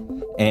face,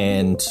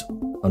 and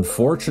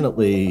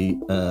unfortunately,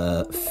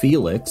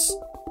 Felix,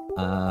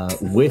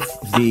 with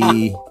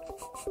the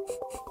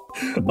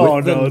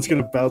It's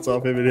gonna bounce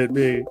off him and hit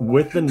me.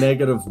 with the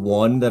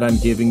 -1 that I'm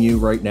giving you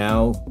right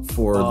now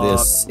for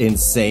this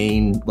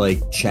insane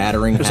like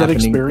chattering Is that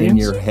happening in experience?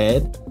 your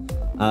head,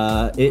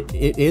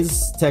 it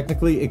is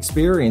technically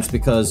experience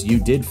because you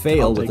did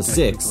fail I'll with a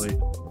take 6.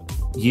 technically.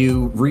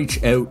 You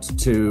reach out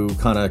to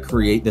kind of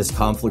create this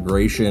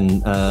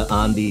conflagration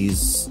on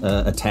these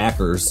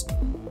attackers,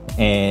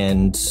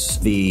 and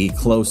the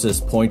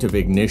closest point of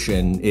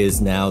ignition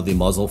is now the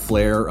muzzle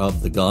flare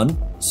of the gun.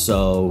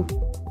 So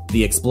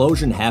the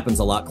explosion happens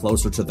a lot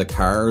closer to the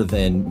car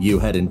than you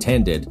had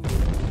intended.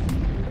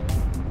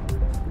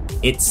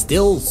 It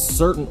still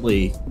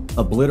certainly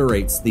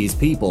obliterates these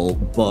people,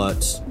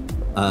 but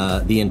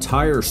the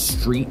entire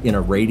street in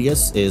a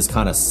radius is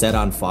kind of set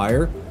on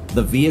fire.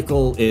 The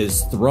vehicle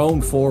is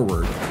thrown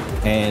forward,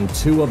 and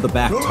 2 of the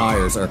back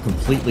tires are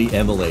completely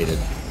emulated.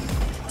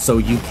 So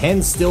you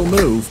can still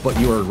move, but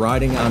you are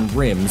riding on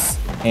rims,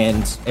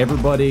 and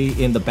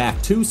everybody in the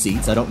back 2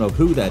 seats, I don't know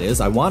who that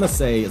is, I want to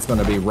say it's going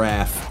to be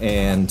Raph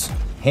and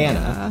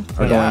Hannah,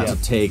 are going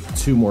to take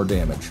 2 more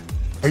damage.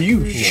 Are you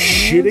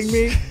shitting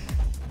me?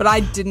 But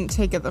I didn't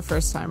take it the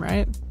first time,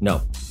 right?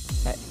 No.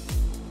 Okay.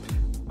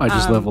 I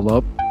just leveled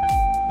up.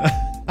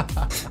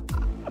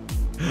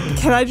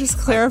 Can I just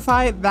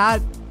clarify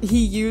that he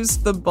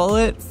used the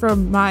bullet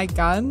from my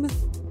gun?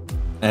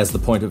 As the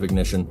point of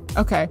ignition.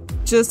 Okay.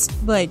 Just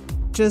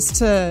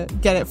to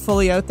get it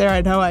fully out there,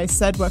 I know I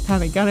said what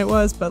kind of gun it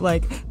was, but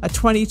like a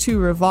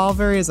 .22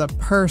 revolver is a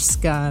purse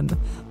gun.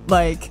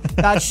 Like,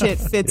 that shit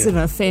fits in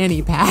a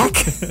fanny pack.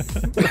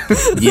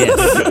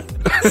 Yes.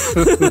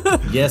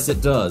 Yes,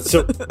 it does.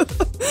 So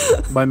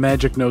My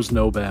magic knows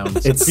no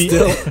bounds. it's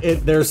still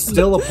there's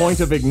still a point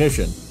of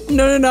ignition.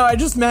 No. I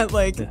just meant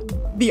like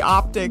the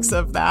optics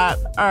of that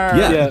are.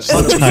 Yeah,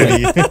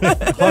 Tiny.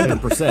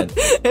 100%.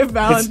 If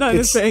Valentine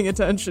is paying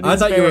attention, I he's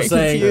thought you were very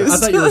saying. confused. I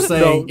thought you were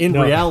saying in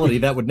No. reality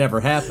that would never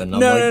happen. I'm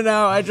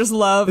No. I just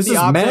love This the is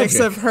optics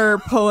magic. of her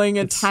pulling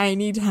a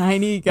tiny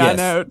gun Yes.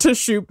 out to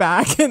shoot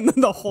back, and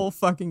then the whole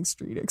fucking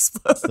street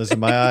explodes. Listen,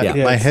 my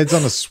Yeah. my head's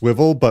on a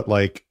swivel, but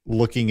like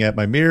looking at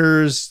my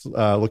mirrors,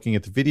 looking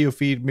at the video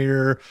feed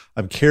mirror,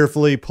 I'm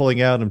carefully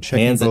pulling out. I'm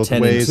checking Hands at both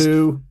 10 ways. and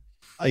 2.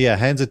 Yeah,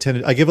 hands at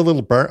 10. I give a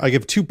little burp. I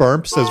give 2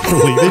 burps as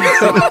we're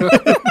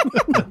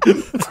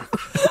leaving.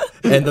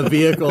 And the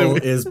vehicle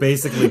is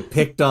basically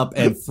picked up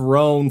and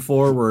thrown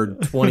forward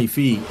 20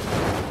 feet.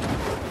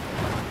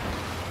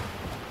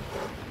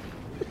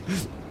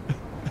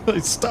 I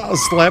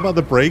slam on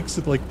the brakes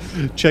and like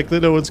check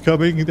that no one's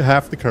coming.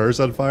 Half the car's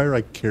on fire.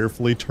 I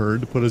carefully turn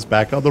to put us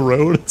back on the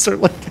road and start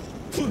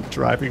like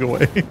driving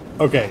away.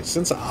 okay,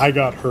 since I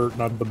got hurt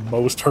and I'm the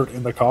most hurt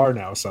in the car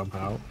now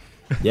somehow,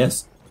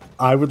 Yes.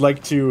 I would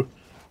like to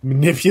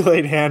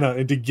manipulate Hannah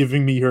into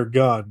giving me her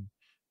gun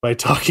by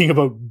talking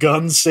about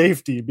gun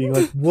safety, being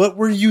like, "What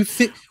were you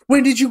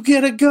when did you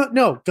get a gun?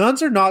 No,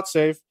 guns are not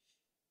safe.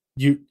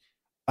 This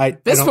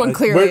one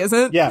clearly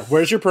isn't. Yeah,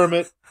 where's your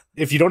permit?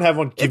 If you don't have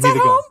one, give It's me at the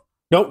gun. home.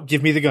 No,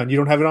 give me the gun. You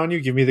don't have it on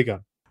you, give me the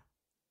gun.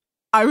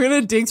 I'm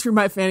gonna dig through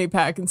my fanny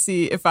pack and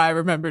see if I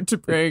remembered to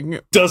bring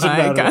Doesn't my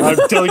matter. gun.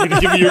 I'm telling you to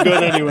give me your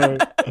gun anyway.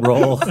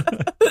 Roll.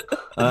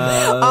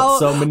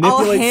 So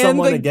manipulate hand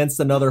someone the- against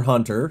another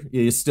hunter.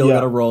 You still Yeah.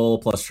 got to roll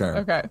plus charm.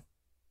 Okay.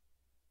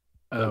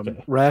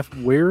 Okay.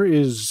 Raph, where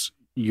is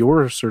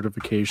your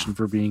certification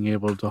for being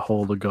able to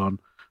hold a gun?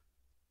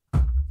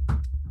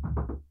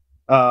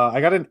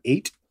 I got an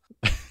 8.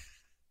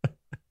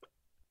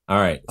 All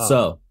right.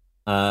 So,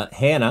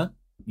 Hannah,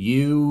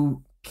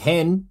 you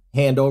can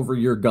hand over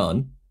your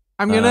gun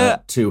I'm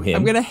gonna to him.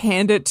 I'm gonna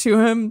hand it to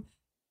him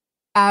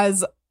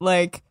as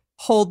like,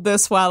 hold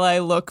this while I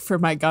look for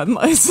my gun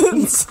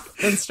license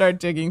and start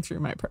digging through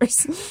my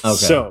purse. Okay.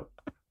 So,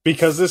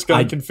 because this gun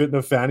I- can fit in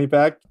a fanny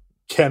pack,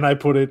 can I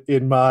put it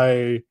in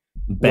my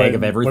Bag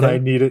of everything. when I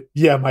need it?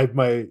 Yeah,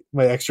 my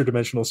extra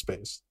dimensional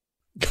space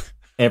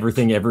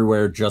Everything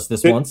everywhere just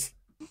this It- once.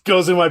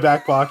 goes in my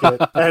back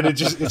pocket, and it's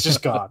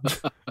just gone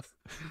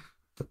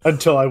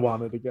until I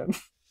want it again.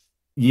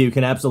 You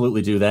can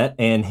absolutely do that.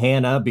 And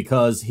Hannah,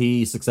 because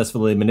he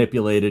successfully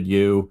manipulated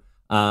you,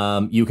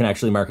 you can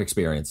actually mark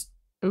experience.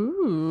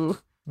 Ooh,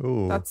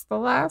 Ooh. that's the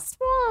last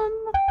one.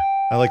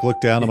 I like look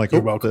down. I'm like,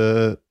 You're oh,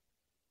 welcome.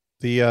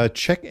 the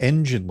check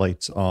engine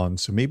light's on.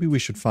 So maybe we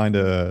should find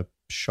a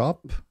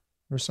shop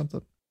or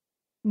something.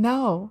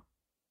 No.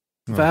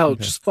 Oh, Val,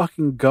 okay. just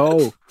fucking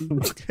go.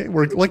 Okay,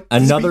 we're like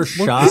Another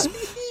speed- shot. speed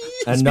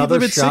Another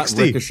limit shot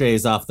 60.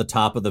 ricochets off the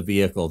top of the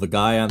vehicle. The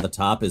guy on the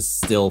top is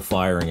still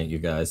firing at you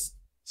guys.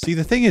 See,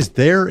 the thing is,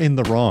 they're in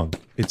the wrong.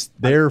 It's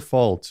their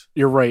fault.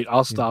 You're right.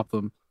 I'll stop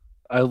them.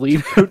 I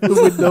lean out the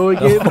window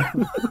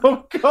again.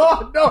 Oh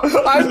God, no!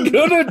 I'm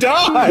gonna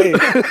die.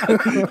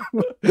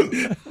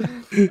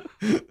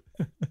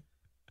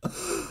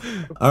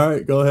 All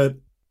right, go ahead.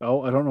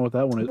 Oh, I don't know what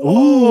that one is.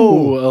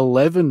 Whoa. Ooh,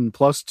 11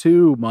 plus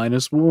 2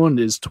 minus 1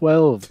 is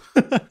 12.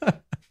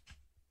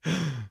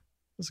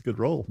 That's a good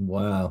roll.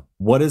 Wow.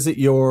 What is it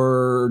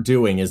you're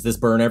doing? Is this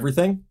burn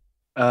everything?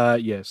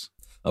 Yes.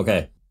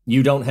 Okay.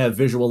 You don't have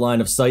visual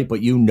line of sight,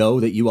 but you know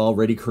that you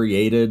already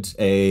created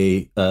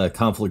a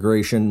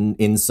conflagration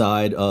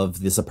inside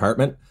of this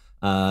apartment,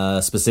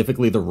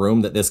 specifically the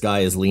room that this guy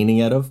is leaning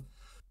out of.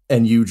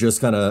 And you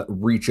just kind of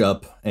reach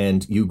up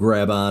and you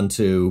grab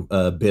onto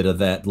a bit of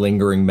that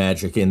lingering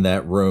magic in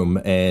that room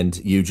and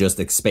you just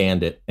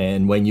expand it.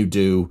 And when you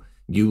do,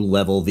 you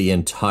level the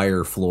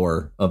entire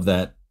floor of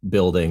that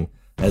building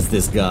as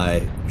this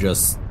guy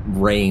just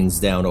rains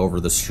down over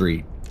the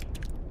street.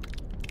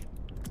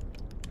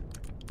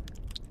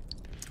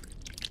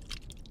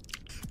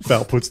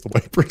 Val puts the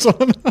wipers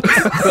on.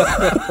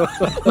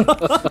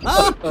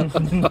 Oh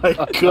my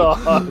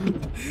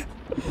god.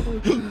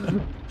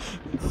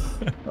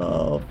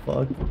 Oh,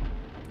 fuck.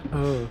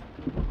 Oh,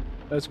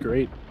 that's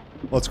great.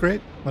 What's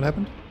great? What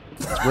happened?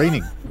 It's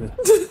raining.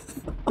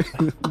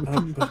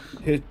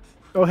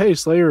 Oh, hey,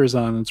 Slayer is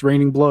on. It's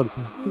raining blood.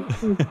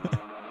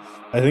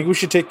 I think we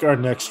should take our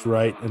next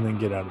right and then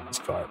get out of this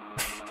car.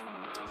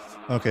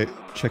 Okay,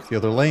 check the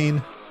other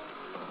lane.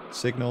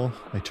 Signal.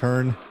 I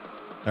turn.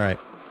 All right.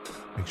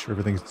 Make sure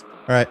everything's...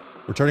 All right,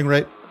 we're turning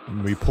right.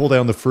 And we pull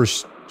down the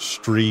first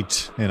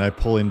street, and I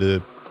pull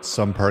into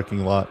some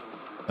parking lot.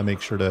 I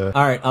make sure to...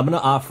 All right, I'm going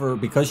to offer,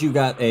 because you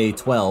got a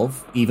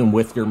 12, even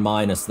with your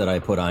minus that I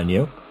put on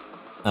you,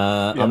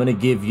 I'm going to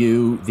give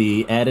you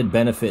the added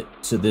benefit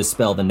to this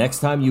spell. The next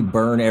time you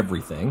burn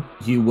everything,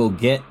 you will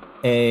get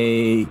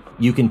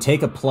you can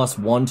take a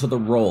 +1 to the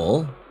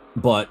roll,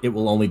 but it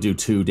will only do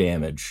 2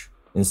 damage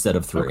instead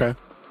of 3. Okay,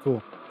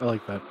 cool. I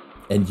like that.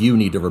 And you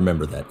need to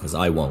remember that, because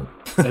I won't.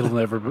 It'll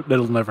never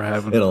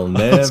happen. It'll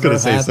never I was going to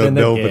say, so happen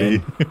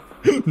nobody...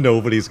 again.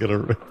 Nobody's going to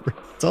remember.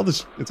 It's on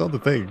the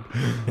thing.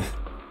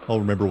 I'll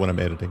remember when I'm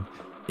editing.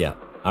 Yeah.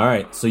 All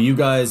right, so you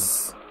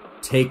guys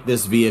take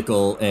this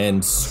vehicle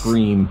and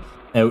scream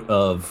out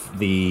of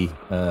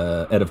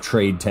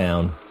Trade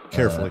Town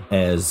Carefully.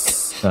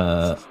 as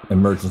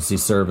emergency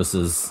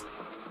services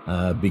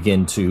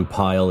begin to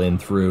pile in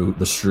through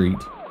the street.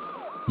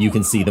 You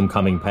can see them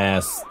coming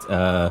past.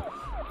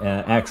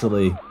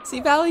 Actually, See,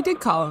 Valley did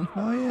call him.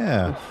 Oh,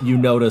 yeah. you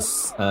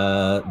notice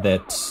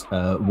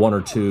that one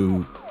or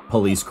two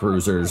police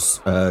cruisers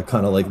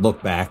kind of like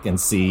look back and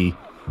see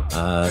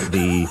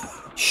the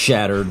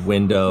shattered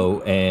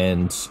window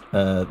and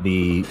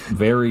the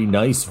very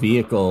nice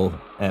vehicle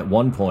at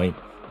one point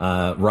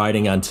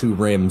riding on 2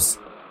 rims,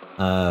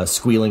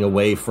 squealing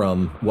away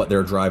from what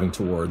they're driving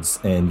towards,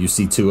 and you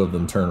see 2 of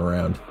them turn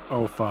around.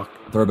 Oh, fuck.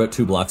 They're about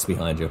 2 blocks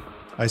behind you.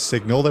 I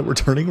signal that we're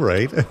turning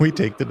right, and we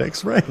take the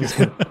next right.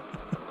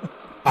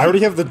 I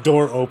already have the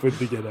door open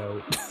to get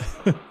out.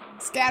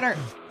 Scatter.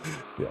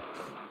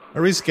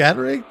 Are we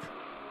scattering?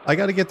 I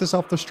got to get this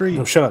off the street.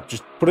 No, shut up.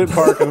 Just put it in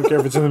park. I don't care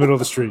if it's in the middle of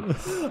the street.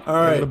 All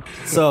right,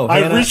 so I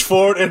Hannah, reached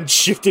forward and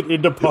shifted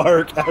into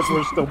park as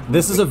we're still...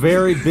 this is a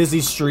very busy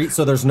street,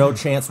 so there's no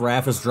chance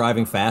Raph is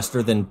driving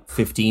faster than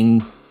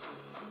 10,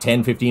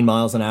 15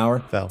 miles an hour.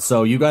 Val.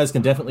 So you guys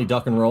can definitely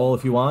duck and roll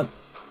if you want.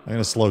 I'm going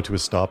to slow to a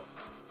stop.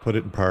 Put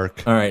it in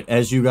park. All right,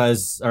 as you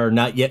guys are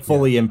not yet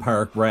fully in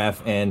park, Raph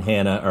and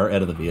Hannah are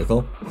out of the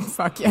vehicle.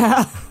 Fuck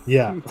yeah.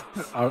 Yeah.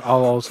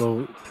 I'll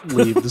also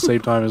leave at the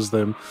same time as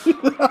them.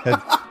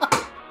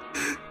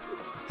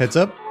 Heads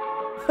up.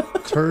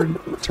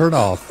 Turn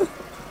off.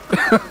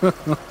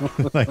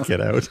 I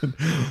get out.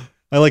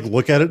 I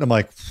look at it and I'm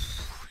like,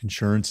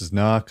 insurance is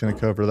not going to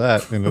cover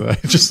that. And then I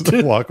just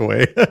walk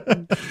away.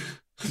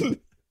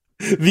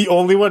 The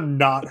only one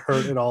not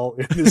hurt at all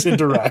in this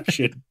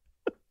interaction.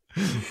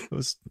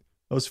 I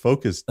was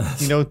focused.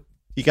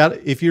 You got,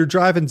 if you're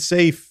driving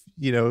safe,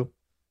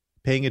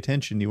 paying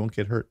attention, you won't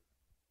get hurt.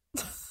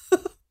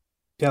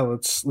 Yeah,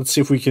 let's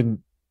see if we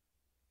can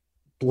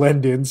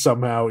blend in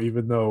somehow,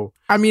 even though...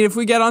 I mean, if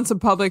we get on some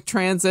public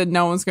transit,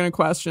 no one's going to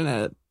question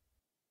it.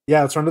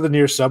 Yeah, let's run to the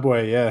nearest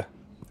subway, yeah.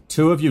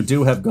 2 of you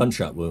do have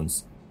gunshot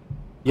wounds.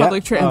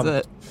 Public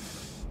transit.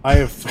 I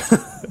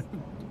have...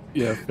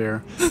 Yeah,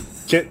 fair.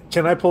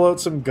 Can I pull out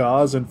some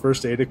gauze and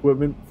first aid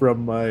equipment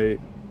from my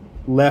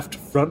left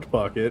front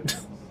pocket?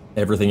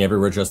 Everything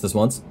everywhere just this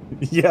once?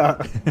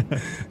 Yeah.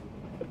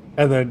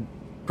 And then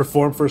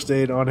perform first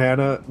aid on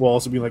Hannah while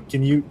also being like,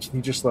 can you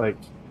just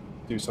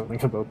do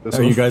something about this?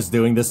 Are you guys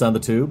doing this on the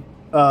tube?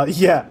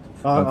 Yeah.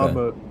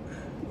 Okay.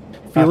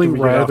 Feeling after we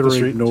get off the rather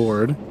street.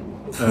 ignored.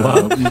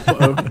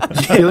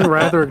 Feeling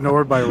rather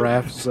ignored by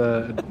Raph's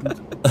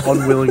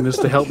unwillingness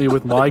to help me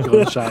with my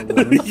gunshot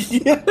wound.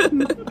 Yeah.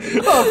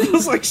 Oh, it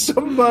feels like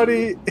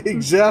somebody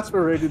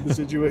exasperated the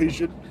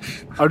situation.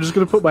 I'm just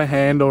going to put my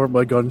hand over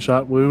my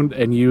gunshot wound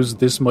and use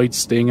This Might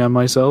Sting on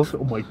myself.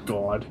 Oh my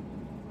god.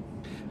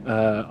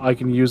 I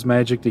can use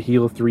magic to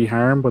heal 3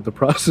 harm, but the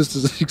process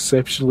is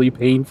exceptionally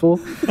painful.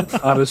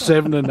 On a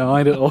 7 to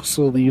 9, it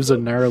also leaves a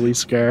gnarly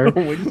scar.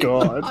 Oh my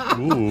god.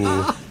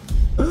 Ooh.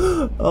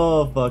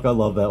 Oh, fuck, I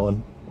love that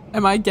one.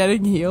 Am I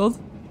getting healed?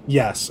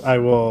 Yes, I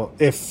will.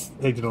 If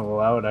they don't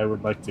allow it, I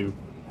would like to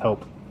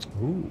help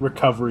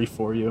recovery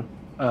for you.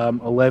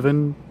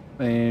 11,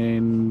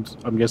 and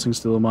I'm guessing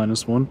still a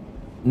 -1.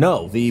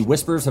 No, the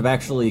whispers have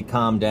actually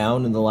calmed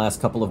down in the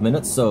last couple of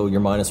minutes, so your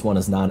 -1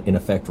 is not in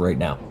effect right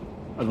now.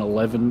 An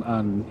 11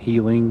 on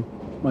healing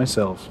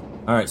myself.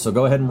 All right, so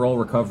go ahead and roll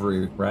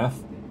recovery, Raph.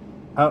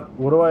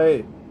 What do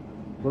I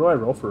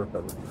roll for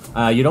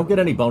recovery? You don't get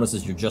any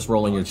bonuses, you're just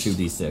rolling your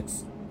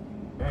 2d6.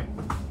 Okay.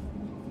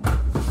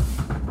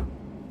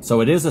 So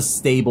it is a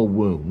stable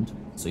wound,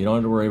 so you don't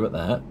have to worry about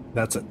that.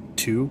 That's a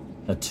 2.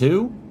 A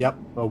 2? Yep,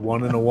 a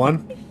 1 and a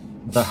 1.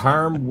 The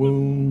harm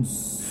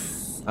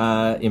wounds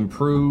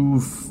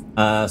improve.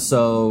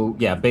 So,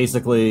 yeah,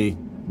 basically,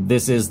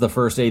 this is the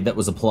first aid that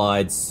was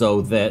applied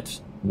so that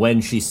when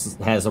she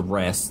has a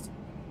rest,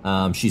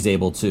 she's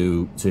able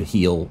to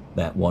heal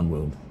that one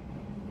wound.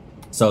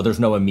 So there's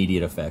no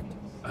immediate effect.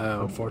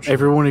 Unfortunately.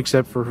 Everyone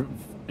except for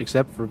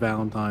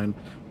Valentine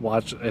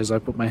watch as I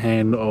put my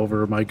hand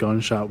over my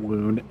gunshot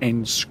wound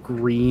and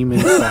scream in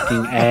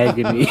fucking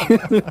agony.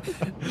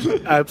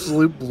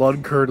 Absolute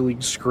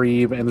blood-curdling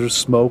scream, and there's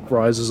smoke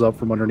rises up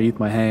from underneath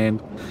my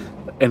hand.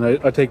 And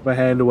I take my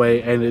hand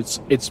away, and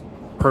it's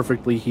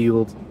perfectly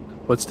healed,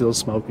 but still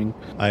smoking.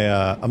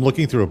 I'm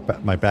looking through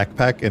my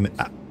backpack, and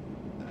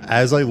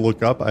as I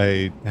look up,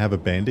 I have a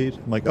Band-Aid.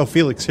 I'm like, oh,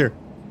 Felix, here.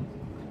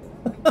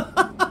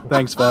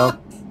 Thanks,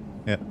 Val.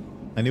 Yeah,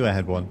 I knew I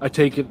had one. I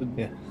take it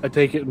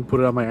and put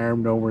it on my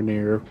arm nowhere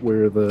near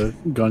where the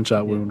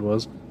gunshot wound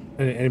was.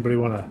 Anybody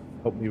want to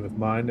help me with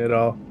mine at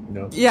all?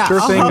 No. Yeah, Sure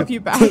I'll thing. help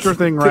you back. Sure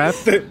thing, Raph.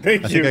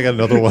 Thank I you. think I got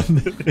another one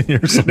in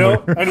here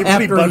somewhere. No,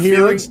 anybody but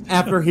Felix?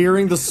 After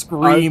hearing the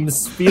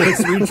screams,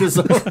 Felix reaches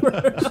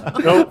over.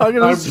 No, I'm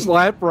gonna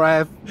slap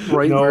Raph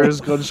right No. where his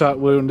gunshot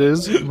wound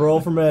is. Roll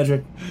for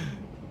magic.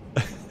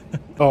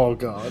 Oh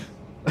God.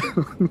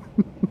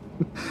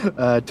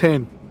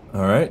 10.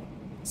 All right.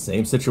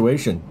 Same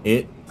situation.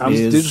 It These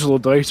is digital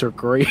dice are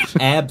great.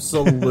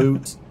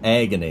 absolute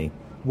agony.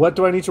 What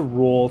do I need to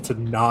roll to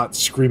not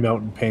scream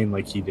out in pain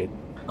like he did?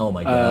 Oh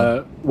my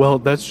god. Well,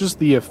 that's just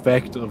the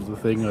effect of the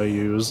thing I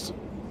used.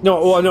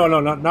 No,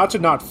 not to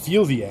not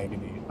feel the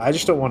agony. I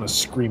just don't want to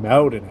scream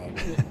out in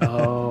agony.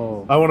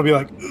 Oh. I want to be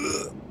like,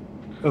 ugh,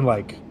 and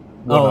like,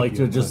 Oh, like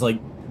to just like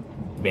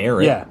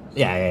bear it. Yeah.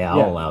 Yeah. I'll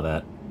Yeah. allow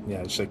that.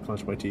 yeah, just like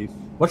clench my teeth.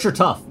 What's your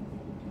tough?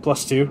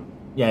 +2.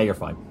 Yeah, you're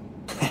fine.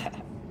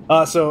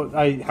 So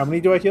how many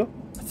do I heal?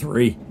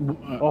 3.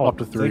 Up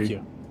to 3. Thank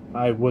you.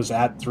 I was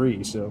at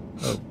 3, so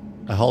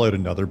I haul out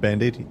another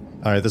Band-Aid.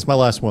 All right, this is my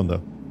last one,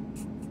 though.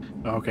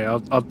 Okay,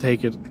 I'll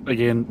take it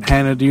again.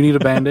 Hannah, do you need a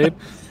Band-Aid?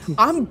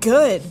 I'm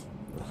good.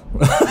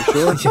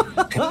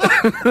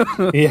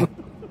 yeah.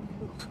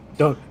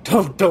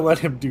 Don't let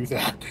him do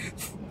that.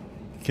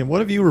 Can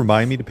one of you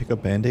remind me to pick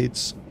up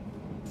Band-Aids?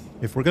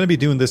 If we're going to be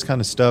doing this kind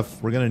of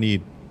stuff, we're going to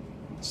need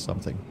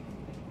something.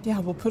 Yeah,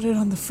 we'll put it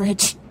on the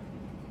fridge.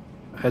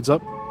 Heads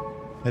up.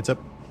 Heads up.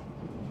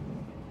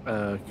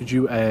 Could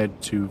you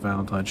add to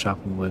Valentine's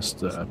shopping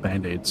list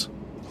Band-Aids?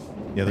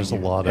 Yeah, there's a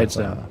Thank you. lot Heads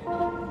of...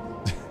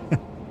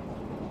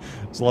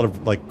 there's a lot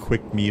of, like,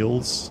 quick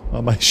meals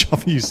on my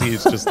shop. You see,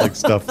 it's just, like,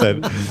 stuff that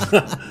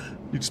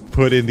you just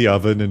put in the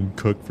oven and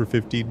cook for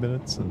 15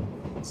 minutes, and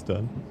it's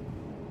done.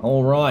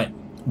 All right.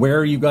 Where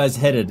are you guys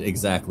headed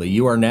exactly?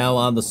 You are now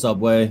on the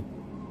subway,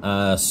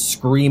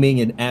 screaming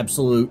in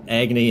absolute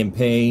agony and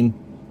pain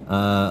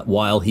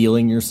while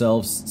healing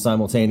yourselves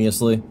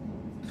simultaneously.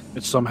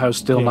 It's somehow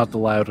still not the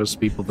loudest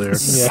people there.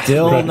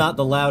 Still right. not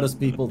the loudest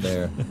people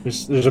there.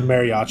 There's a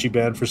mariachi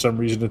band for some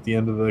reason at the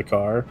end of the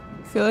car.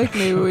 I feel like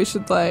maybe we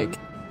should like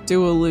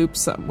do a loop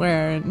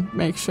somewhere and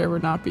make sure we're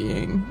not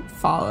being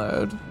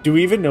followed. Do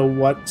we even know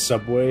what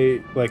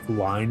subway like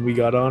line we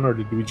got on, or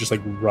did we just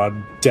like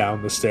run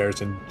down the stairs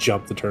and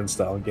jump the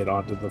turnstile and get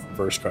onto the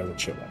first car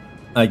that showed up?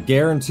 I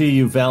guarantee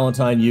you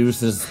Valentine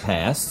used his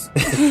pass.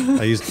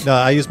 I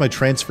used my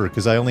transfer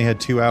because I only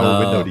had 2-hour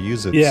window to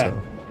use it. Yeah.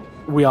 So.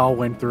 We all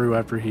went through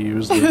after he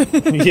used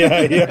it.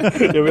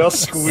 yeah. We all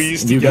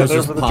squeezed You guys together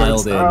just for the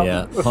piled in, turnstile.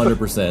 yeah,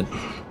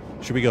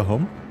 100%. Should we go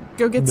home?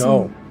 Go get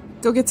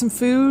some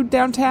food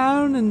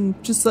downtown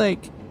and just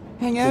like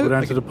hang Go out.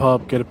 down to the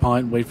pub, get a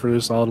pint, wait for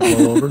this all to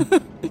blow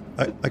over.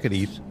 I could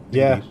eat.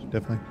 Yeah.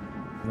 Definitely.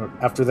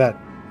 After that,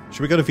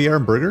 Should we go to VR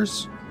and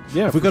Burgers?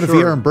 Yeah, If we for go to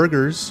sure. VR and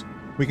Burgers,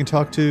 we can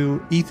talk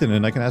to Ethan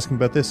and I can ask him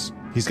about this.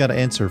 He's got an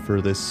answer for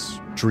this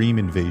dream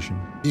invasion.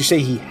 did you say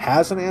he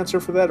has an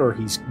answer for that, or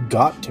he's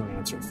got to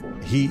answer for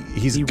it?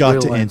 He's He got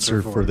will to answer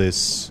answer for for it.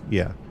 this.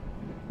 Yeah.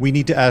 We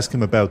need to ask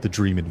him about the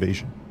dream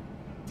invasion.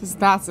 Because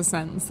that's a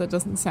sentence that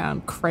doesn't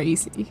sound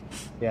crazy.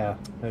 Yeah.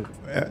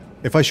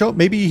 If I show up,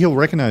 maybe he'll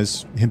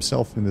recognize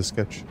himself in this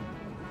sketch.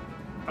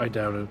 I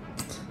doubt it.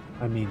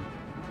 I mean,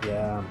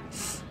 yeah.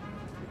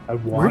 I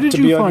want Where did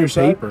to be you on your find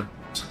side. paper?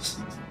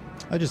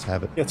 I just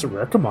have it. Yeah, it's a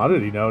rare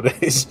commodity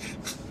nowadays.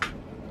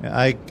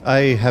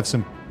 I have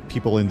some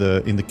people in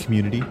the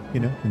community,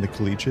 in the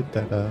collegiate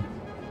that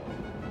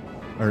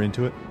are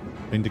into it,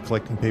 into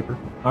collecting paper.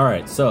 All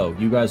right, so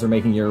you guys are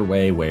making your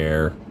way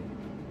where?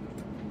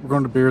 We're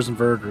going to Beers and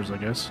Burgers, I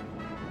guess.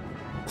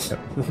 Off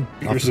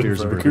to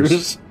Beers and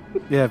Burgers.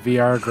 Yeah,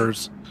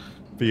 VRgers.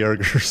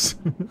 VRgers.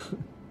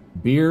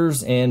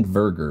 Beers and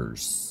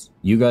Burgers.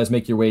 You guys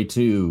make your way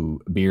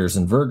to Beers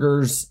and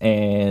Burgers,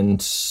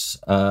 and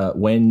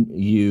when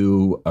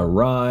you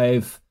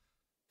arrive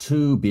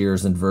to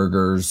Beers and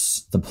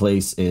Burgers, the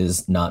place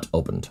is not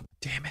opened.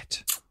 Damn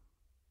it.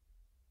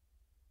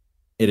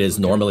 It is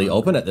normally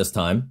open at this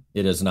time.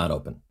 It is not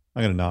open.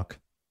 I'm going to knock.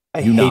 I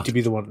You hate knock. to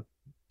be the one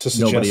to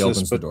suggest Nobody this,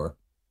 opens the but door.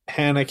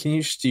 Hannah, can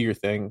you just do your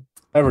thing?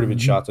 I've already been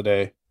shot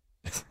today.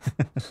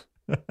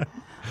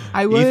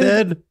 I would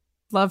Ethan!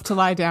 love to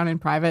lie down in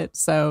private,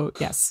 so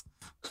yes.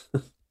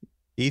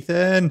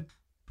 Ethan!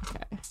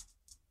 Okay.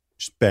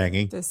 Just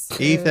banging. This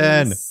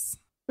Ethan!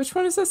 Which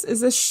one is this?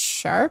 Is this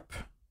Sharp?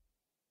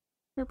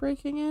 We're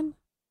breaking in?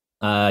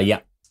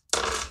 Yeah.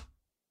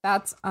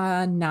 That's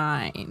a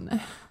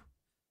 9.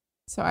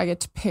 So I get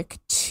to pick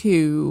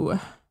 2.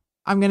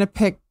 I'm going to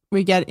pick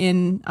we get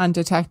in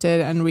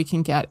undetected and we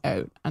can get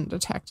out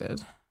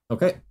undetected.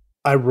 Okay.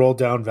 I roll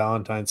down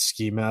Valentine's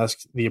ski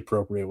mask the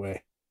appropriate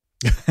way.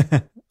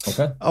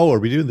 Okay. Oh, are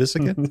we doing this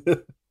again?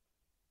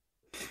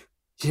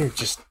 Here,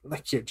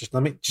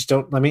 let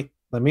me.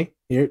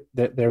 Here,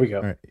 there we go.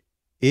 All right.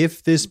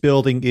 If this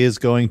building is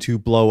going to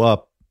blow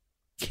up,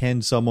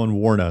 can someone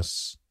warn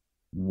us?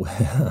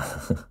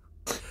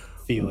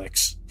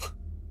 Felix.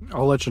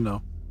 I'll let you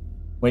know.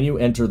 When you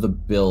enter the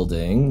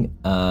building,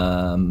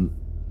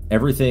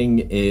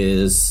 everything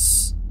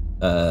is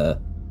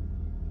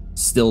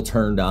still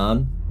turned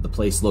on. The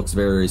place looks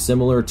very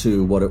similar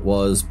to what it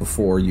was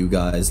before you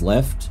guys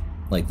left,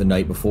 like the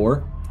night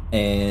before.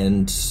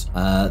 And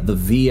the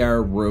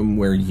VR room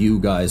where you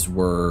guys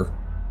were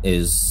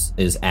is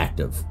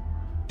active.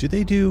 Do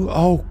they do...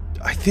 Oh,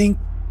 I think...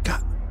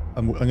 God,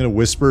 I'm going to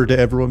whisper to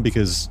everyone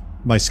because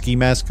my ski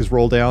mask is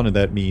rolled down and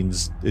that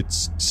means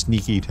it's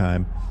sneaky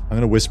time. I'm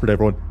going to whisper to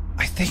everyone,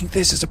 I think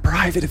this is a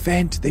private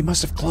event. They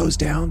must have closed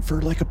down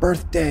for like a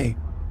birthday.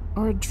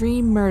 Or a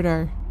dream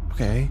murder.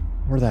 Okay,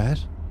 or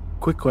that.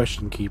 Quick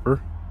question,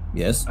 Keeper.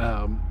 Yes.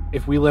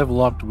 If we level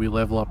up, do we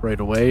level up right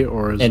away,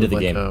 or is End it of the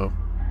like game.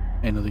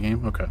 End of the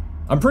game? Okay.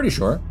 I'm pretty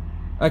sure.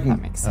 I can...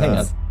 That makes hang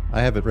on. sense.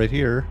 I have it right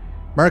here.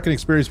 Mark an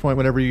experience point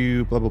whenever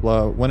you blah, blah,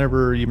 blah.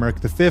 Whenever you mark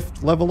the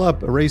 5th, level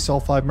up, erase all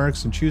 5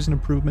 marks, and choose an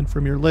improvement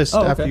from your list. Oh,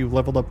 okay. After you've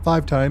leveled up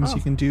 5 times,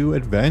 you can do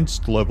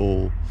advanced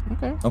level.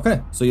 Okay.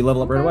 Okay, so you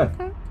level up right away.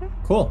 Okay.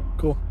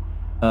 Cool.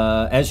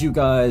 As you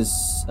guys...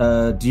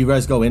 do you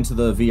guys go into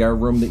the VR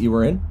room that you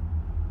were in?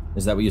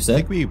 Is that what you I said?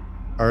 think we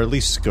are at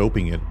least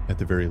scoping it at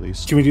the very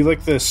least. Can we do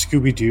like the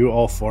Scooby-Doo,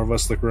 all 4 of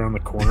us look around the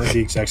corner at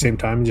the exact same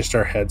time and just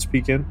our heads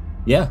peek in?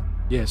 Yeah.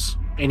 Yes.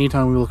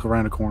 Anytime we look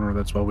around a corner,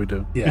 that's what we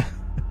do. Yeah.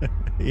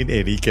 In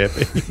any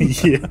campaign.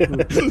 Yeah.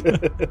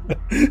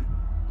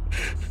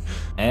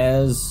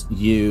 As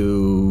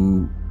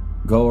you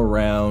go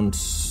around,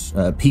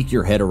 peek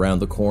your head around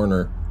the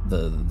corner,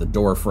 the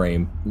door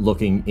frame,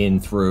 looking in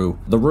through.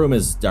 The room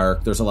is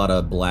dark. There's a lot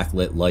of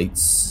black-lit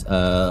lights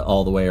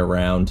all the way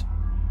around.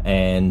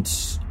 And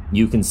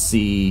you can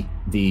see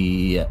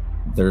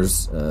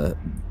there's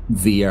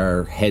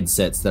VR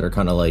headsets that are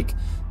kind of like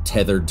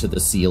tethered to the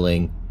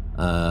ceiling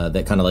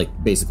that kind of like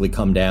basically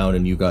come down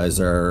and you guys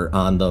are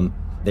on them.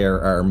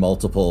 There are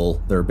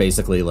multiple, they're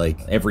basically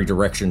like every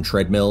direction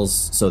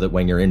treadmills so that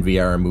when you're in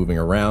VR and moving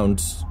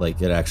around,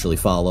 like it actually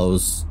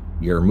follows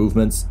your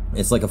movements.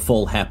 It's like a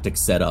full haptic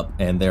setup,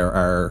 and there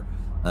are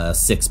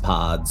 6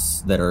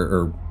 pods that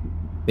are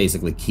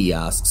basically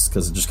kiosks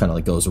because it just kind of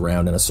like goes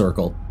around in a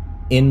circle.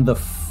 In the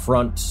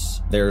front,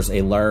 there's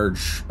a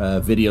large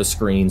video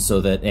screen so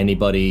that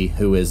anybody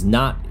who is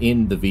not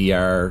in the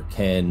VR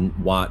can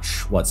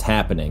watch what's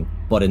happening.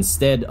 But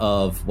instead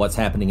of what's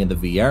happening in the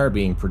VR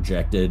being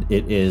projected,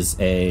 it is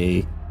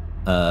a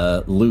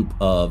loop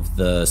of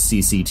the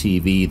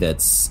CCTV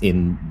that's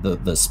in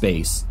the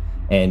space.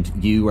 And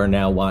you are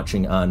now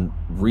watching on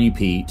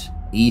repeat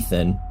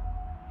Ethan,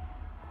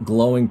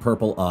 glowing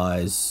purple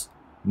eyes,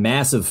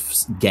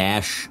 massive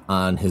gash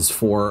on his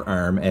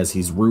forearm as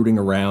he's rooting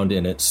around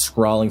in it,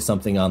 scrawling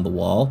something on the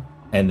wall.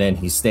 And then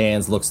he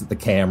stands, looks at the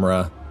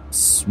camera,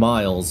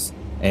 smiles,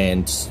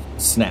 and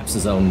snaps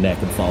his own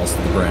neck and falls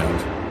to the ground.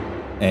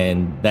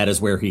 And that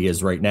is where he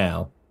is right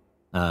now.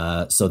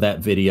 So that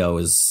video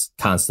is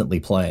constantly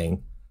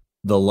playing.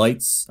 The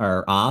lights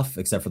are off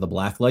except for the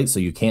black light, so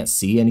you can't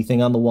see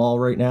anything on the wall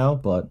right now,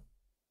 but...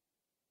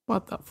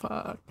 What the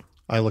fuck?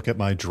 I look at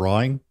my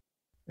drawing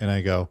and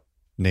I go,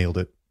 nailed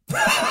it.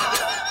 Cut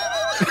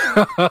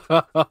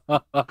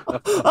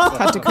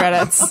to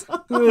credits.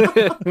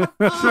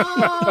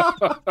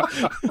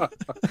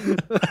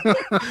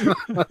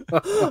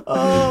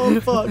 Oh,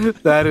 fuck.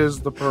 That is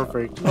the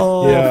perfect.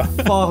 Oh, Yeah.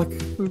 fuck.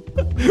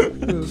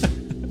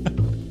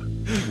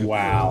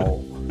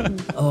 Wow.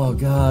 Oh,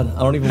 God. I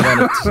don't even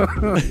want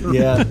to...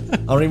 Yeah. I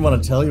don't even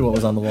want to tell you what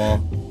was on the wall.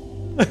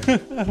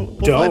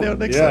 We'll find out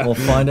next time. We'll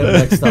find out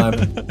next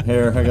time.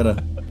 Here, I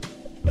gotta...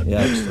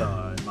 Yeah. Next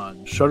time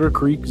on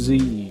Shuttercreek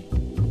Z.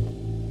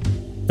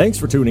 Thanks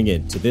for tuning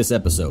in to this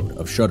episode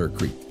of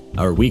Shuttercreek,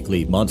 our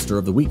weekly Monster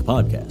of the Week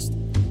podcast.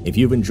 If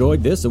you've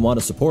enjoyed this and want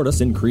to support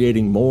us in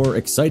creating more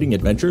exciting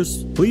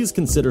adventures, please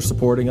consider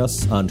supporting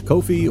us on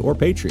Ko-fi or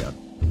Patreon.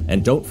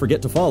 And don't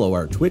forget to follow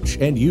our Twitch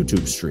and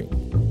YouTube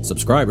stream.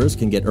 Subscribers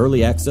can get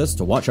early access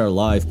to watch our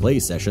live play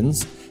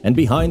sessions and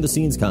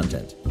behind-the-scenes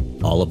content.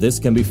 All of this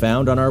can be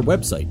found on our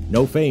website,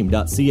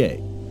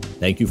 nofame.ca.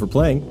 Thank you for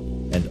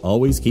playing, and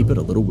always keep it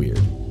a little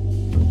weird.